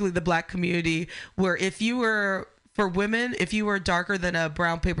basically the black community, where if you were. For women, if you were darker than a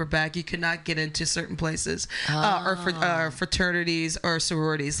brown paper bag, you could not get into certain places or fraternities or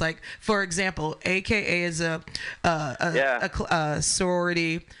sororities. Like, for example, AKA is a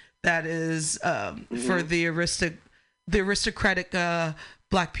sorority that is for the aristocratic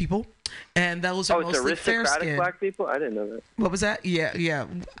black black people, and those are mostly fair skinned. Black people? I didn't know that. What was that? Yeah.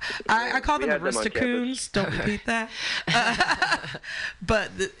 I call them aristocoons. Don't repeat that.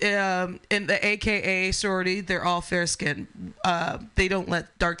 But in the AKA sorority, they're all fair skinned. They don't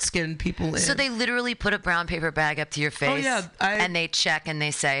let dark skinned people in. So they literally put a brown paper bag up to your face. Oh, yeah, and they check and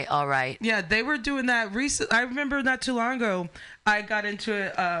they say, all right. Yeah, they were doing that recent. I remember not too long ago, I got into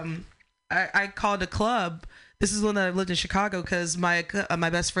it. I called a club. This is when I lived in Chicago because my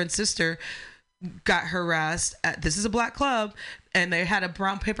best friend's sister got harassed this is a black club, and they had a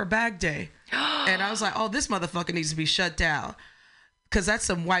brown paper bag day. And I was like, oh, this motherfucker needs to be shut down. Because that's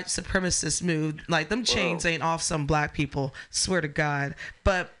some white supremacist move. Like, them chains ain't off some black people. Swear to God.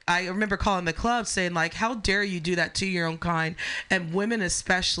 But I remember calling the club saying, like, how dare you do that to your own kind? And women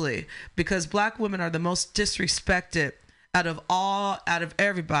especially. Because black women are the most disrespected out of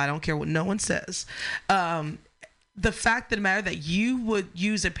everybody. I don't care what no one says. The fact of the matter that you would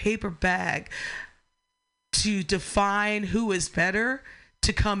use a paper bag to define who is better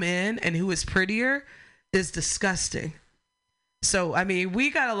to come in and who is prettier is disgusting. So, I mean, we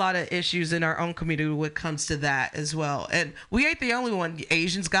got a lot of issues in our own community when it comes to that as well. And we ain't the only one.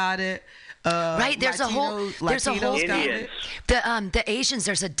 Asians got it. Right, there's a whole Indians. The Asians,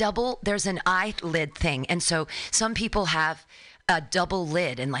 there's an eyelid thing, and so some people have a double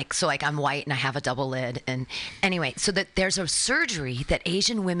lid, and like I'm white and I have a double lid, and anyway, so that there's a surgery that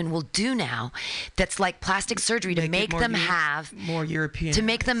Asian women will do now that's like plastic surgery to make them have more European, to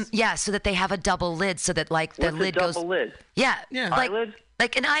make them so that they have a double lid, so that like the lid goes lid? Yeah. Eyelid?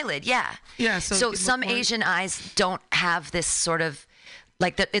 Like an eyelid, yeah. So some Asian eyes don't have this sort of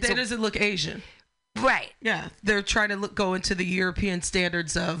like that. It doesn't look Asian. Right. Yeah, they're trying to go into the European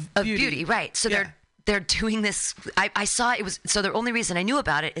standards of beauty. Right. So they're doing this. I saw it was, so the only reason I knew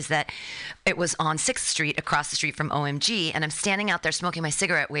about it is that it was on 6th Street across the street from OMG, and I'm standing out there smoking my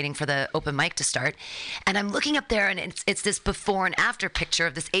cigarette waiting for the open mic to start, and I'm looking up there, and it's this before and after picture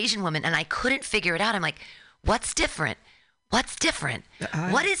of this Asian woman, and I couldn't figure it out. I'm like, what's different? What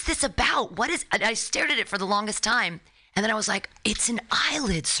is this about? I stared at it for the longest time. And then I was like, it's an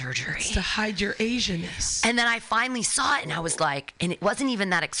eyelid surgery. It's to hide your Asianness. And then I finally saw it, and I was like, and it wasn't even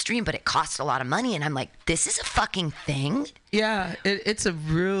that extreme, but it cost a lot of money. And I'm like, this is a fucking thing? Yeah, it's a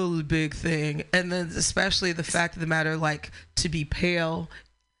real big thing. And then especially the fact of the matter, like, to be pale,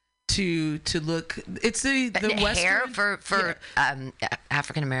 to look, it's the Western hair for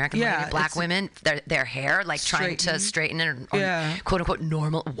African American women, black women, their hair, like trying to straighten it or quote unquote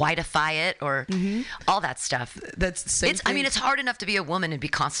normal, whiteify it or all that stuff. That's the same thing. I mean, it's hard enough to be a woman and be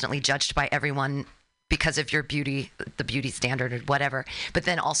constantly judged by everyone because of your beauty, the beauty standard or whatever, but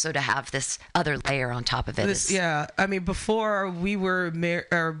then also to have this other layer on top of it. I mean, before we were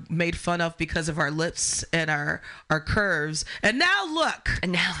made fun of because of our lips and our curves, and now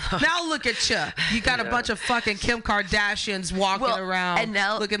look at you. You got a bunch of fucking Kim Kardashians walking around and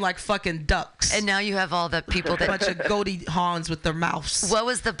now, looking like fucking ducks. And now you have all the people that... a bunch of goatee Hawns with their mouths. What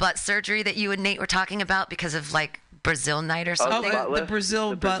was the butt surgery that you and Nate were talking about because of like Brazil night or Oh, something. the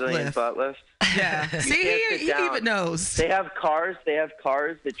Brazil butt Brazilian lift. butt lift. Yeah. See, he even knows. They have cars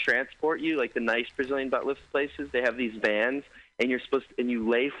that transport you, like the nice Brazilian butt lift places. They have these vans, and you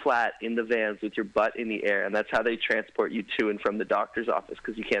lay flat in the vans with your butt in the air, and that's how they transport you to and from the doctor's office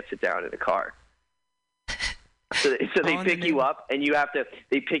because you can't sit down in a car. So they pick you up, and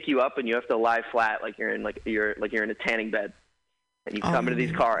they pick you up, and you have to lie flat like you're in a tanning bed. And you come into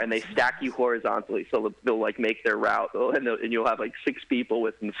these cars, and they stack you horizontally, so they'll like make their route, and you'll have like 6 people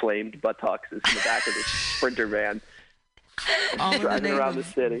with inflamed buttocks in the back of this Sprinter van, driving around the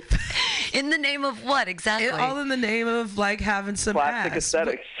city. In the name of what exactly? All in the name of like having some plastic ass.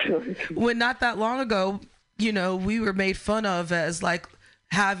 aesthetics. When not that long ago, we were made fun of as like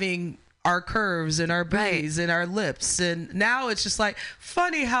having our curves and our booties and our lips, and now it's just like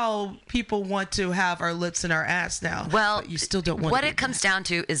funny how people want to have our lips and our ass now. Well, but you still don't want. What it comes down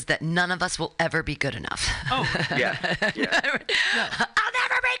to is that none of us will ever be good enough. Oh, yeah. No. I'll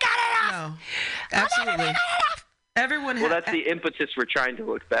never be good enough. No, absolutely. Everyone. Well, that's the impetus for trying to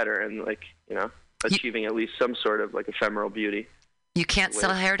look better and achieving at least some sort of like ephemeral beauty. You can't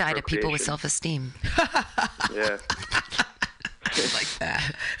sell hair dye to people with self-esteem. Yeah. Like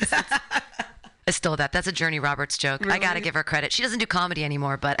that. I stole that. That's a Journey Roberts joke. Really? I gotta give her credit. She doesn't do comedy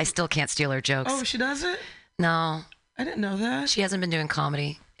anymore, but I still can't steal her jokes. Oh, she doesn't? No. I didn't know that. She hasn't been doing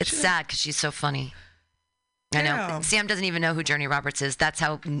comedy. It's sad because she's so funny. I know. Damn. Sam doesn't even know who Journey Roberts is. That's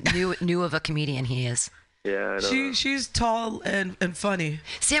how new of a comedian he is. Yeah, I know. She's tall and funny.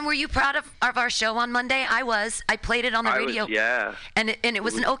 Sam, were you proud of our show on Monday? I was. I played it on the radio. Yeah. And it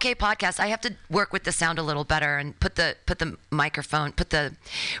was an okay podcast. I have to work with the sound a little better and put the microphone, put the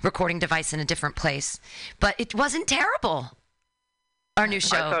recording device in a different place. But it wasn't terrible. Our new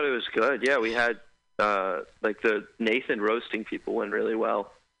show. I thought it was good. Yeah, we had like the Nathan roasting people went really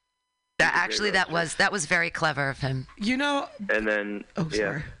well. That was very clever of him. And then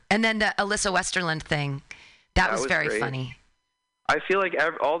sorry. And then the Alyssa Westerland thing, that was very great. funny. I feel like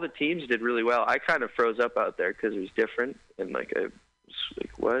all the teams did really well. I kind of froze up out there because it was different, and I was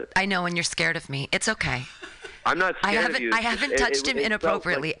like, what? I know, and you're scared of me. It's okay. I'm not scared of you. I haven't touched him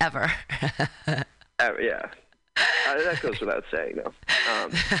inappropriately ever. Yeah. That goes without saying, though.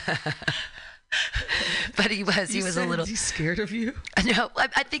 But he was a little. Is he scared of you? No,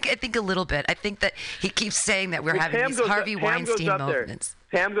 I think a little bit. I think that he keeps saying that we're having these Harvey Weinstein moments.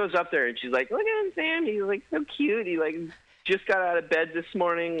 Pam goes up there and she's like, "Look at him, Sam. He's like so cute. He like just got out of bed this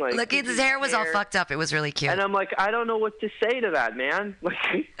morning. Like, look, his hair was all fucked up. It was really cute." And I'm like, I don't know what to say to that, man.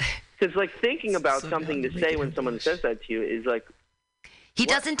 Like, because like thinking about something to say when someone says that to you is like. He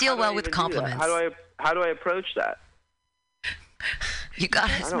doesn't deal well with compliments. How do I approach that? You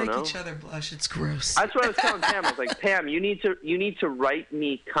guys make each other blush. It's gross. That's what I was telling Pam. I was like, Pam, you need to write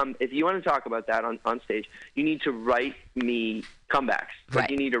me if you want to talk about that on stage, you need to write me comebacks.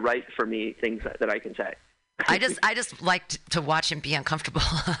 Like, you need to write for me things that I can say. I just liked to watch him be uncomfortable.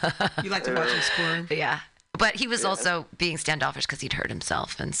 You like to watch him squirm? Yeah. But he was also being standoffish because he'd hurt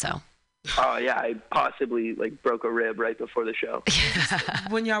himself, and so. Oh yeah, I possibly broke a rib right before the show.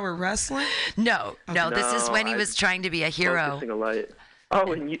 When y'all were wrestling? No. This is when he was trying to be a hero. Focusing a light.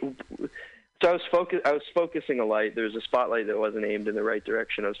 Oh, so I was focusing a light. There was a spotlight that wasn't aimed in the right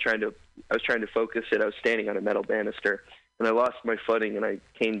direction. I was trying to focus it. I was standing on a metal banister, and I lost my footing, and I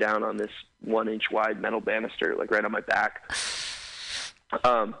came down on this 1-inch wide metal banister, like right on my back.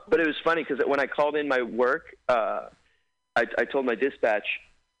 But it was funny because when I called in my work, I told my dispatch.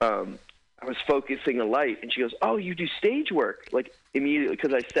 I was focusing a light, and she goes, "Oh, you do stage work?" Like immediately,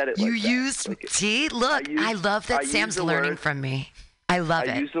 because I said it. I love that Sam's learning from me. I love it.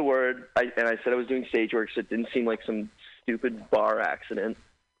 I used the word, and I said I was doing stage work, so it didn't seem like some stupid bar accident.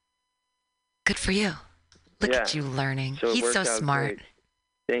 Good for you. Look at you learning. So he's so smart. Great.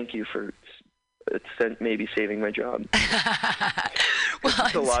 Thank you for maybe saving my job.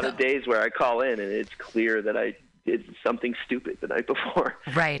 It's a lot of days where I call in, and it's clear that I did something stupid the night before.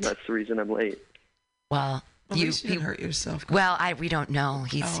 Right. That's the reason I'm late. Well, you didn't hurt yourself. Well, we don't know.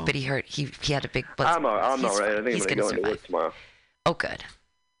 But he hurt. He had a big. I'm all right. I think I'm gonna go into work tomorrow. Oh, good.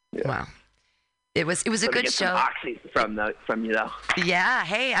 Yeah. Wow. It was a good get show. Some oxy from you though. Yeah.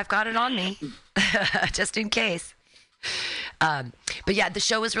 Hey, I've got it on me, just in case. But yeah, the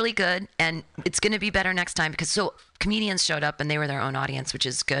show was really good, and it's going to be better next time because comedians showed up and they were their own audience, which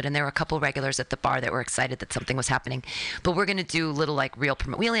is good. And there were a couple regulars at the bar that were excited that something was happening. But we're going to do little real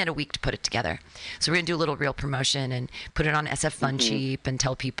promotion. We only had a week to put it together, so we're going to do a little real promotion and put it on SF Fun Cheap and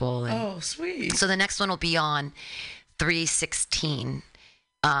tell people. And oh, sweet! So the next one will be on 3/16.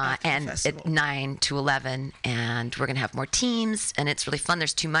 and at 9 to 11, and we're gonna have more teams, and it's really fun.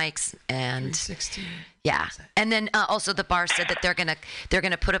 There's 2 mics and 16. Yeah, and then also the bar said that they're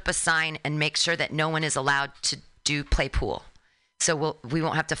gonna put up a sign and make sure that no one is allowed to play pool. So we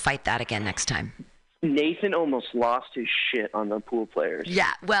won't have to fight that again next time. Nathan almost lost his shit on the pool players.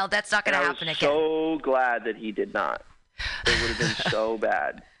 Yeah, well, that's not gonna happen again. I was so glad that he did not. It would have been so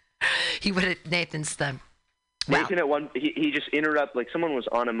bad. He would have. Nathan's the. Nathan at one, he just interrupted, like someone was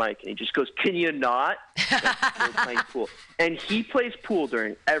on a mic, and he just goes, "Can you not?" Like, playing pool, and he plays pool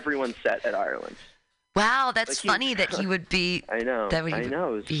during everyone's set at Ireland. Wow, that's like funny that he would be. I know. That would I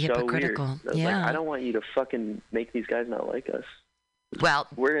know. It's be so hypocritical. Weird. Yeah. Like, I don't want you to fucking make these guys not like us. Well,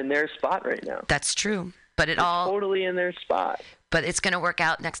 we're in their spot right now. That's true, but we're totally in their spot. But it's going to work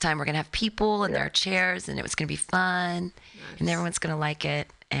out next time. We're going to have people and there are chairs, and it's going to be fun, and everyone's going to like it,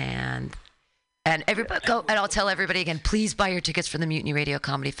 and everybody go. And I'll tell everybody again, please buy your tickets for the Mutiny Radio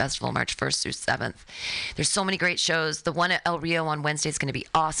Comedy Festival, March 1st through 7th. There's so many great shows. The one at El Rio on Wednesday is going to be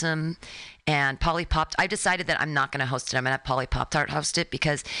awesome. And Polly Pop, I decided that I'm not going to host it. I'm going to have Polly Pop-Tart host it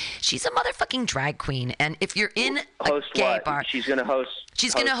because she's a motherfucking drag queen. And if you're in a gay bar, she's going to host.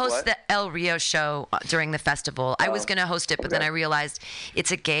 She's going to host the El Rio show during the festival. I was going to host it, but then I realized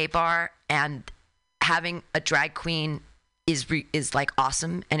it's a gay bar, and having a drag queen is like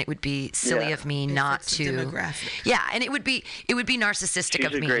awesome, and it would be silly of me not to. Demographic. Yeah, and it would be narcissistic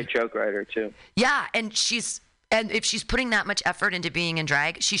of me. She's a great joke writer too. Yeah, and if she's putting that much effort into being in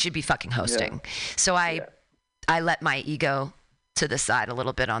drag, she should be fucking hosting. Yeah. So I let my ego to the side a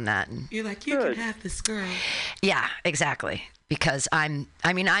little bit on that. And you're like, you can have this girl. Yeah, exactly. Because I'm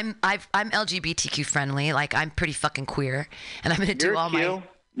LGBTQ friendly. Like, I'm pretty fucking queer, and I'm gonna do all my.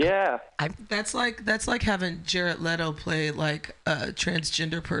 Yeah. That's like having Jared Leto play like a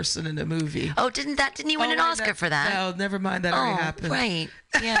transgender person in a movie. Oh, didn't he win an Oscar for that? No, never mind. That already happened. Right.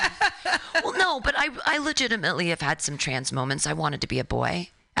 Yeah. Well, no, but I legitimately have had some trans moments. I wanted to be a boy.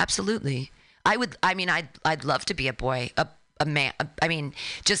 Absolutely. I'd love to be a boy, a man. I mean,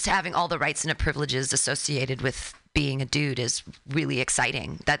 just having all the rights and the privileges associated with being a dude is really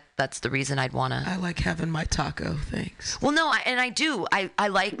exciting. That's the reason I'd want to. I like having my taco. Thanks. Well, no, I do. I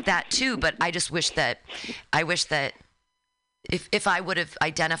like that too, but I just wish that if I would have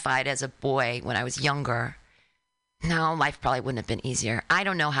identified as a boy when I was younger, no, life probably wouldn't have been easier. I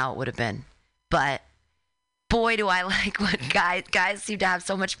don't know how it would have been, but boy, do I like what guys seem to have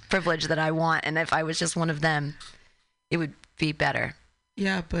so much privilege that I want, and if I was just one of them, it would be better.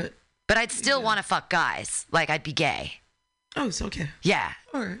 Yeah, but I'd still want to fuck guys. Like, I'd be gay. Oh, it's okay. Yeah.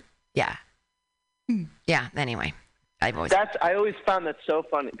 All right. Yeah. Yeah. Anyway, I always found that so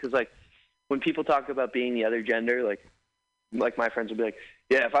funny because, like, when people talk about being the other gender, like my friends would be like,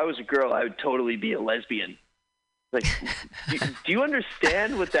 "Yeah, if I was a girl, I would totally be a lesbian." Like, do you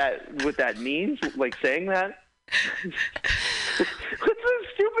understand what that means? Like saying that? What's the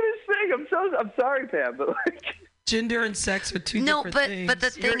stupidest thing? I'm sorry, Pam, but like. Gender and sex are two different things. But the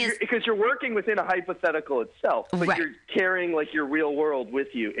thing is, because you're working within a hypothetical itself, but right. You're carrying like your real world with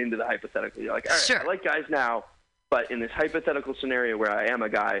you into the hypothetical. You're like, all right, sure. I like guys now, but in this hypothetical scenario where I am a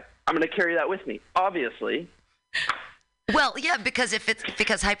guy, I'm going to carry that with me, obviously. Well, yeah, because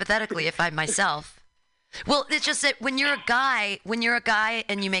hypothetically, if I'm myself, well, it's just that when you're a guy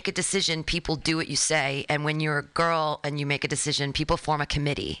and you make a decision, people do what you say, and when you're a girl and you make a decision, people form a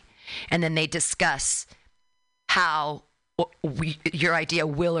committee, and then they discuss how your idea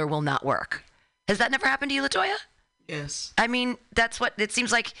will or will not work. Has that never happened to you, LaToya? Yes. I mean, that's what it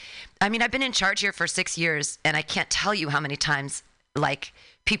seems like. I mean, I've been in charge here for 6 years, and I can't tell you how many times, like,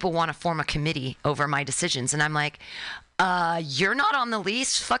 people want to form a committee over my decisions, and I'm like, you're not on the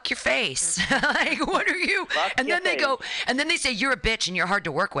lease. Fuck your face. Like, what are you? And then they say, you're a bitch and you're hard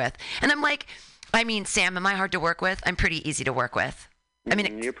to work with. And I'm like, I mean, Sam, am I hard to work with? I'm pretty easy to work with. I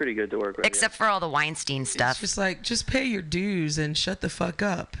mean, you're pretty good to work with. Except for all the Weinstein stuff. It's just like, just pay your dues and shut the fuck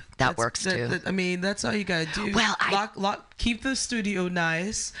up. That works too. I mean, that's all you gotta do. Well, keep the studio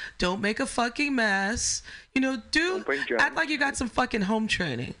nice. Don't make a fucking mess. You know, act like you got some fucking home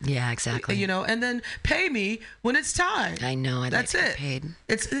training. Yeah, exactly. You know, and then pay me when it's time. I know. That's it. Paid.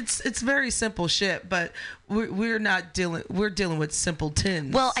 It's very simple shit, but we're dealing with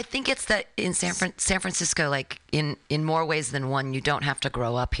simpletons. Well, I think it's that in San Francisco, like in more ways than one, you don't have to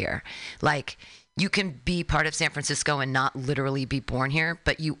grow up here. Like, you can be part of San Francisco and not literally be born here,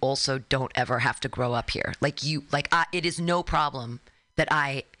 but you also don't ever have to grow up here. It is no problem that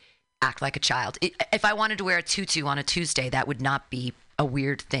I act like a child. If I wanted to wear a tutu on a Tuesday, that would not be a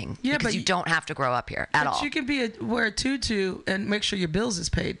weird thing. Yeah, because you don't have to grow up here at all. But you can wear a tutu and make sure your bills is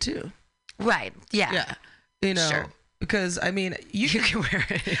paid too. Right. Yeah. Yeah. You know. Sure. Because I mean, you can wear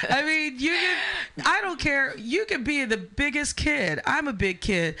it. I mean, I don't care. You can be the biggest kid. I'm a big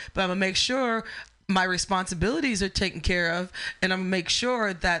kid, but I'm gonna make sure my responsibilities are taken care of, and I'm gonna make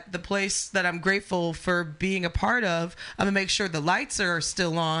sure that the place that I'm grateful for being a part of, I'm gonna make sure the lights are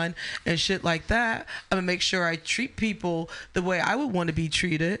still on and shit like that. I'm gonna make sure I treat people the way I would want to be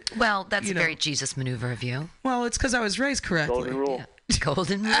treated. Well, that's a very Jesus maneuver of you. Well, it's because I was raised correctly. Golden rule. Yeah.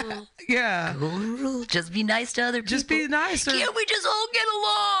 Golden rule. Yeah. Golden rule. Just be nice to other people. Just be nice. Can't we just all get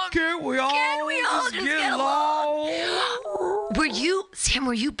along? Can't we all just get along? Sam,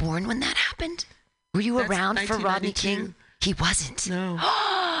 were you born when that happened? Were you around for Rodney King? He wasn't. No.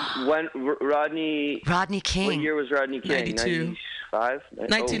 When Rodney King. What year was Rodney King? 92. 95?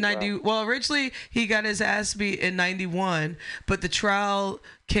 1990. Well, originally he got his ass beat in 91, but the trial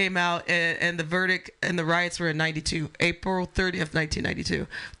came out and the verdict and the riots were in 92, April 30th, 1992.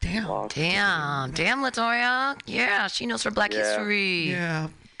 Damn. Damn, Latoya. Yeah, she knows her Black history. Yeah,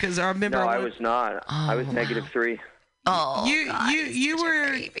 because I remember. No, I was not. I was -3. Oh,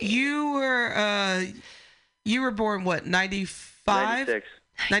 you were born what, 95?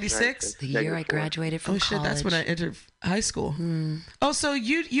 96? The year I graduated from college. Oh shit, that's when I entered high school. Oh, so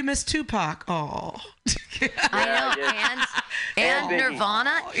you missed Tupac. Oh. I know, and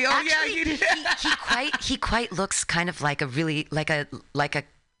Nirvana. Oh yeah, you did. He quite looks kind of like a really like a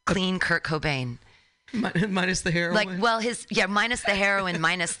clean Kurt Cobain. Minus the heroin. Minus the heroin,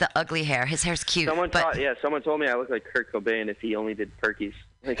 minus the ugly hair. His hair's cute. Someone told me I look like Kurt Cobain if he only did perkies.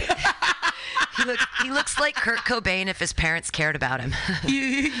 Like, he looks like Kurt Cobain if his parents cared about him.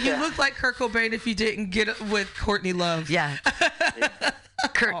 you look like Kurt Cobain if you didn't get it with Courtney Love. Yeah.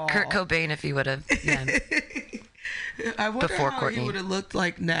 Kurt Cobain if he would have. Yeah. I wonder before how Courtney. He would have looked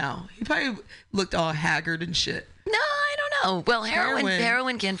like now. He probably looked all haggard and shit. No, I don't know. Well,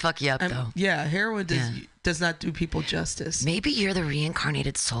 heroin can fuck you up, though. Yeah, heroin does not do people justice. Maybe you're the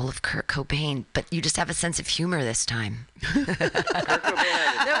reincarnated soul of Kurt Cobain, but you just have a sense of humor this time.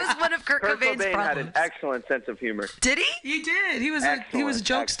 That was one of Kurt Cobain's Cobain problems. had an excellent sense of humor. Did he? He did. He was a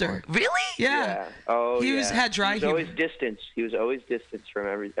jokester. Really? Yeah. Oh, he had dry humor. He was always distanced from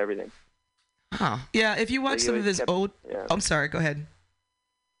everything. Huh. Yeah, if you watch some of his old... Yeah. I'm sorry, go ahead.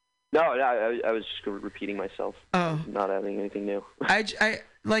 No, I was just repeating myself. Oh. Not adding anything new. I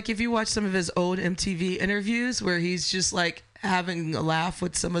like if you watch some of his old MTV interviews where he's just like having a laugh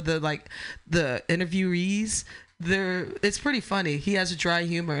with some of the interviewees. It's pretty funny. He has a dry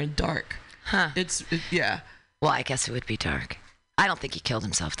humor and dark. Huh. Yeah. Well, I guess it would be dark. I don't think he killed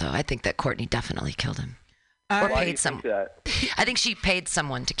himself though. I think that Courtney definitely killed him. Or paid someone. I think she paid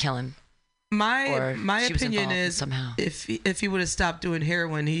someone to kill him. My opinion is somehow. if he would have stopped doing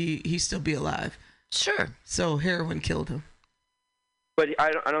heroin, he'd still be alive. Sure. So heroin killed him. But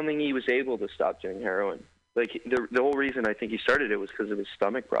I don't think he was able to stop doing heroin. Like the whole reason I think he started it was because of his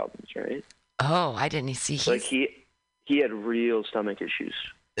stomach problems, right? Oh, I didn't see. Like he had real stomach issues.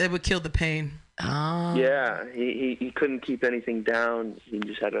 It would kill the pain. Oh. Yeah, he couldn't keep anything down. He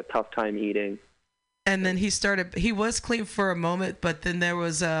just had a tough time eating. And then he was clean for a moment, but then there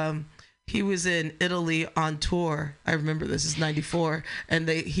was he was in Italy on tour. I remember this is 94, and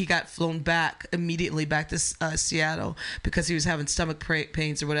he got flown back immediately back to Seattle because he was having stomach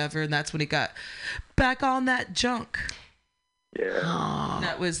pains or whatever, and that's when he got back on that junk. Yeah. Oh.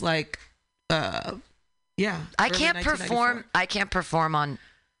 That was like, yeah. I can't perform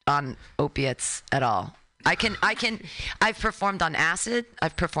on opiates at all. I've performed on acid.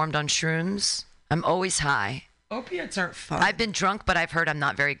 I've performed on shrooms. I'm always high. Opiates aren't fun. I've been drunk, but I've heard I'm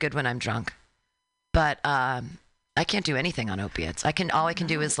not very good when I'm drunk. But I can't do anything on opiates. All I can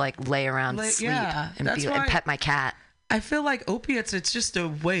do is like lay around, sleep, and pet my cat. I feel like opiates, it's just a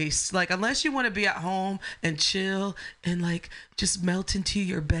waste. Like, unless you want to be at home and chill and like just melt into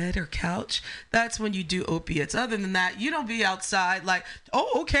your bed or couch, that's when you do opiates. Other than that, you don't be outside like,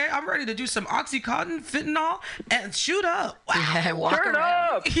 oh, okay, I'm ready to do some Oxycontin, fentanyl, and shoot up. Wow. Yeah, Turn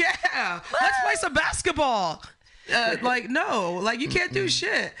up. Yeah, let's play some basketball. Like, no, like you can't do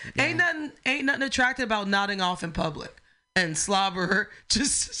shit. Yeah. Ain't nothing attractive about nodding off in public and slobber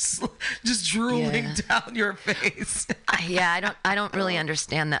just drooling down your face. I don't really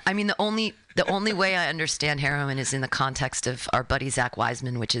understand that. I mean, the only way I understand heroin is in the context of our buddy Zach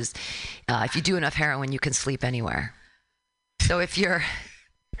Wiseman, which is if you do enough heroin, you can sleep anywhere. So if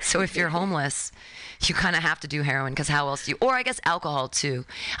you're homeless, you kind of have to do heroin because how else do you? Or I guess alcohol too.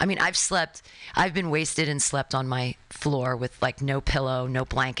 I mean, I've been wasted and slept on my floor with like no pillow, no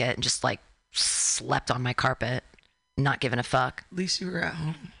blanket, and just like slept on my carpet, not giving a fuck. At least you were at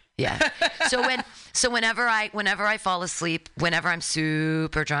home. Yeah. So whenever I fall asleep, whenever I'm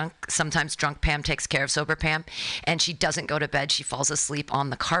super drunk, sometimes drunk Pam takes care of sober Pam, and she doesn't go to bed. She falls asleep on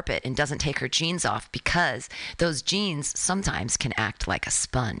the carpet and doesn't take her jeans off because those jeans sometimes can act like a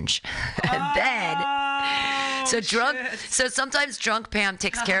sponge. And then so sometimes drunk Pam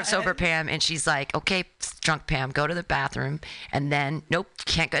takes care of sober Pam, and she's like, okay, drunk Pam, go to the bathroom, and then nope,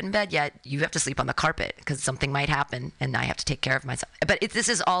 can't get in bed yet. You have to sleep on the carpet because something might happen, and I have to take care of myself. But this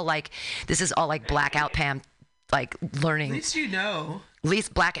is all like blackout Pam, like learning. At least you know.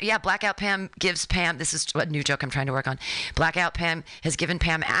 Blackout Pam gives Pam, this is a new joke I'm trying to work on. Blackout Pam has given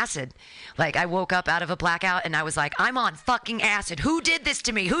Pam acid. Like, I woke up out of a blackout and I was like, I'm on fucking acid. Who did this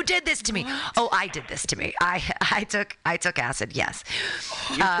to me? What? Oh, I did this to me. I took acid, yes.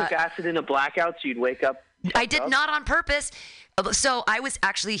 You took acid in a blackout so you'd wake up? I did not on purpose. So I was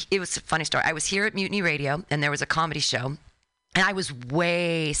actually, it was a funny story. I was here at Mutiny Radio and there was a comedy show. And I was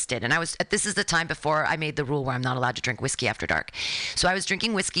wasted. And this is the time before I made the rule where I'm not allowed to drink whiskey after dark. So I was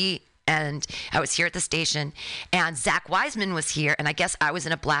drinking whiskey and I was here at the station and Zach Wiseman was here. And I guess I was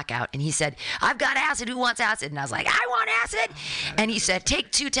in a blackout. And he said, I've got acid. Who wants acid? And I was like, I want acid. And he said,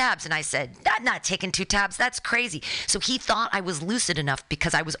 take 2 tabs. And I said, I'm not taking 2 tabs. That's crazy. So he thought I was lucid enough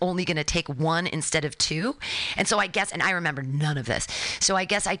because I was only going to take 1 instead of 2. And so I guess, and I remember none of this. So I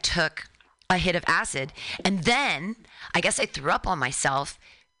guess I took a hit of acid, and then I guess I threw up on myself.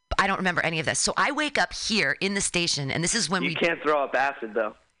 I don't remember any of this. So I wake up here in the station, and this is when you can't throw up acid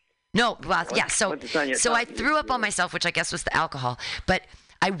though. No, well, yeah. So I threw up on myself, which I guess was the alcohol. But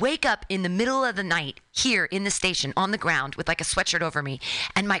I wake up in the middle of the night here in the station on the ground with like a sweatshirt over me,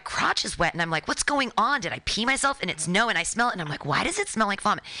 and my crotch is wet, and I'm like, what's going on? Did I pee myself? And it's no, and I smell it, and I'm like, why does it smell like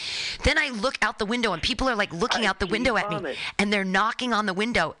vomit? Then I look out the window, and people are like looking out the window at me, and they're knocking on the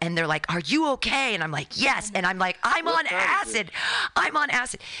window, and they're like, are you okay? And I'm like, yes. And I'm like, I'm on acid.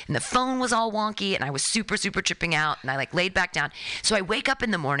 And the phone was all wonky, and I was super, super tripping out, and I like laid back down. So I wake up in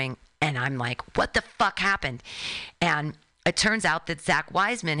the morning, and I'm like, what the fuck happened? And it turns out that Zach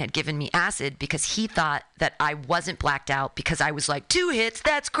Wiseman had given me acid because he thought that I wasn't blacked out because I was like, 2 hits,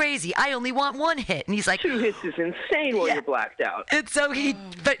 that's crazy. I only want 1 hit. And he's like, 2 hits is insane while you're blacked out. And so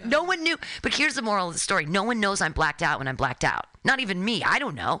but no one knew. But here's the moral of the story. No one knows I'm blacked out when I'm blacked out. Not even me. I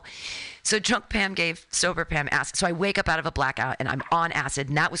don't know. So drunk Pam gave sober Pam acid. So I wake up out of a blackout and I'm on acid,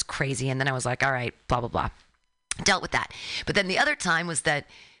 and that was crazy. And then I was like, all right, blah, blah, blah. Dealt with that. But then the other time was that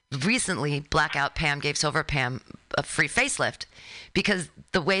recently blackout Pam gave sober Pam a free facelift because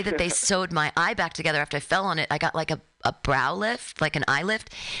the way that they sewed my eye back together after I fell on it, I got like a brow lift, like an eye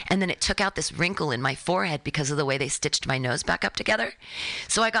lift, and then it took out this wrinkle in my forehead because of the way they stitched my nose back up together.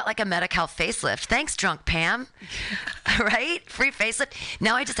 So I got like a Medi-Cal facelift. Thanks, drunk Pam. Right? Free facelift.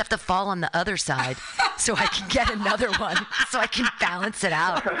 Now I just have to fall on the other side so I can get another one so I can balance it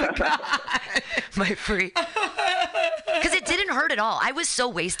out. My free. Because it didn't hurt at all. I was so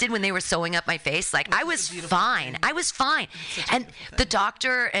wasted when they were sewing up my face. Like, I was fine. I was fine. And the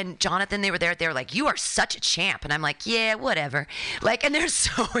doctor and Jonathan, they were there. They were like, you are such a champ. And I'm like, yeah, whatever. Like, and they're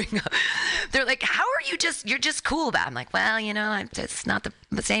sewing up. They're like, how are you you're just cool about it? I'm like, well, you know, it's not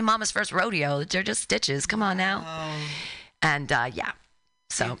the same mama's first rodeo. They're just stitches. Come on now. And, yeah.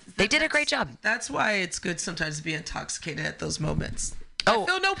 So they did a great job. That's why it's good sometimes to be intoxicated at those moments. I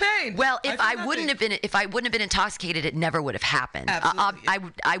feel no pain. Well, if I wouldn't have been intoxicated, it never would have happened.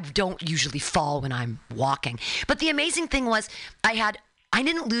 Absolutely. I don't usually fall when I'm walking. But the amazing thing was I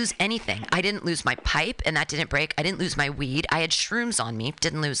didn't lose anything. I didn't lose my pipe, and that didn't break. I didn't lose my weed. I had shrooms on me.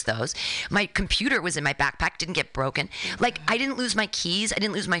 Didn't lose those. My computer was in my backpack. Didn't get broken. Like, I didn't lose my keys. I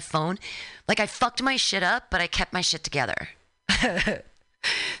didn't lose my phone. Like, I fucked my shit up, but I kept my shit together.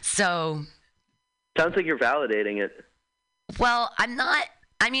 So. Sounds like you're validating it. Well, I'm not.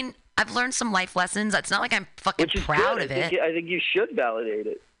 I mean, I've learned some life lessons. It's not like I'm fucking proud of it. I think you should validate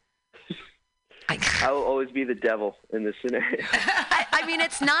it. I will always be the devil in this scenario. I mean,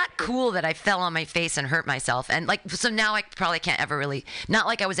 it's not cool that I fell on my face and hurt myself. And like, so now I probably can't ever really, not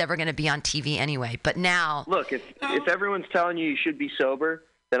like I was ever going to be on TV anyway, but now. Look, if everyone's telling you should be sober,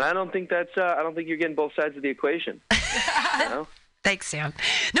 then I don't think I don't think you're getting both sides of the equation. You know? Thanks, Sam.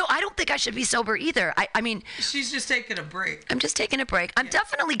 No, I don't think I should be sober either. I mean... She's just taking a break. I'm just taking a break. I'm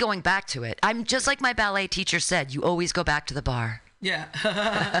definitely going back to it. I'm just like my ballet teacher said, you always go back to the bar. Yeah.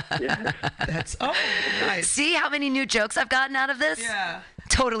 That's... Oh, nice. See how many new jokes I've gotten out of this? Yeah.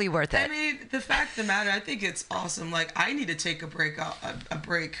 Totally worth it. I mean, the fact of the matter, I think it's awesome. Like, I need to take a break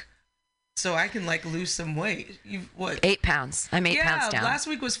so I can like lose some weight. What? 8 pounds. I'm 8 pounds down. Yeah, last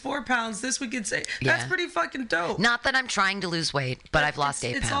week was 4 pounds. This week it's 8. That's pretty fucking dope. Not that I'm trying to lose weight, but I've lost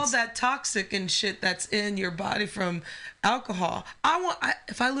 8 pounds. It's all that toxic and shit that's in your body from alcohol.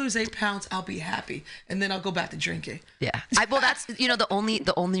 If I lose 8 pounds, I'll be happy, and then I'll go back to drinking. Yeah. Well, that's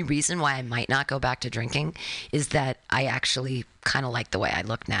the only reason why I might not go back to drinking is that I actually kind of like the way I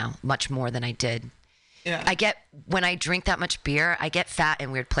look now, much more than I did. Yeah. When I drink that much beer, I get fat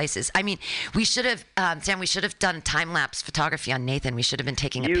in weird places. I mean, we should have, Sam, we should have done time-lapse photography on Nathan. We should have been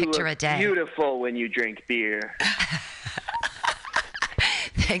taking a picture a day. You look beautiful when you drink beer.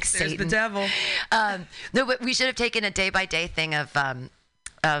 Thanks, There's Satan. the devil. No, but we should have taken a day-by-day thing of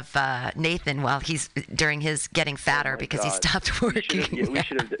Nathan while he's during his getting fatter because he stopped working. We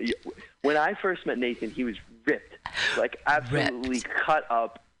should have. When I first met Nathan, he was ripped, like absolutely cut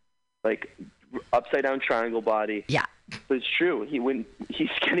up, like upside down triangle body. Yeah, but it's true. He's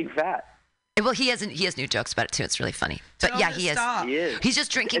getting fat. Well, he has new jokes about it too. It's really funny. But yeah, he is. He's just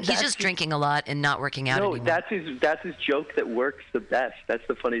drinking. He's just drinking a lot and not working out anymore. No, that's his joke that works the best. That's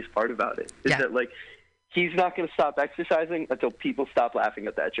the funniest part about it. Is that like he's not going to stop exercising until people stop laughing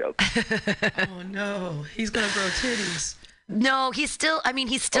at that joke. Oh no, he's going to grow titties. No, he's still. I mean,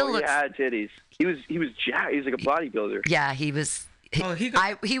 he still looks. He had titties. He was jacked. He was like a bodybuilder. Yeah, he was.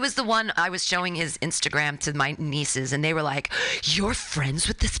 He was the one I was showing his Instagram to my nieces, and they were like, "You're friends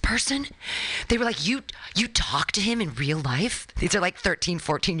with this person?" They were like, "You talk to him in real life?" These are like 13,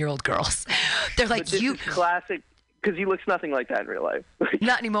 14-year-old girls. They're like, but this is classic, because he looks nothing like that in real life.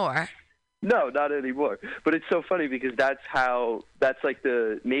 Not anymore. No, not anymore. But it's so funny because that's like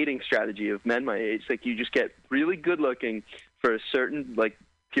the mating strategy of men my age. Like you just get really good looking for a certain like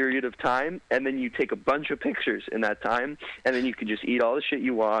period of time, and then you take a bunch of pictures in that time, and then you can just eat all the shit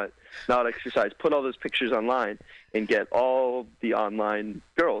you want, not exercise, put all those pictures online, and get all the online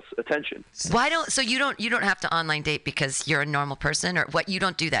girls' attention. Why don't you don't have to online date because you're a normal person, or what? You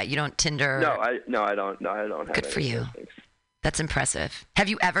don't do that. You don't Tinder. No, I don't. No, I don't have. Good for you. That's impressive. Have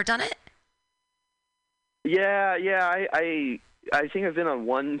you ever done it? Yeah. I think I've been on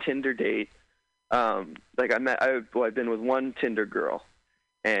one Tinder date. I've been with one Tinder girl.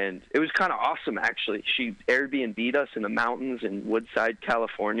 And it was kind of awesome, actually. She Airbnb'd us in the mountains in Woodside,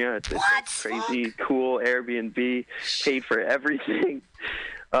 California. It's crazy, cool Airbnb. Paid for everything.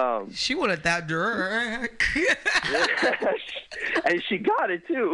 She wanted that drink. And she got it, too.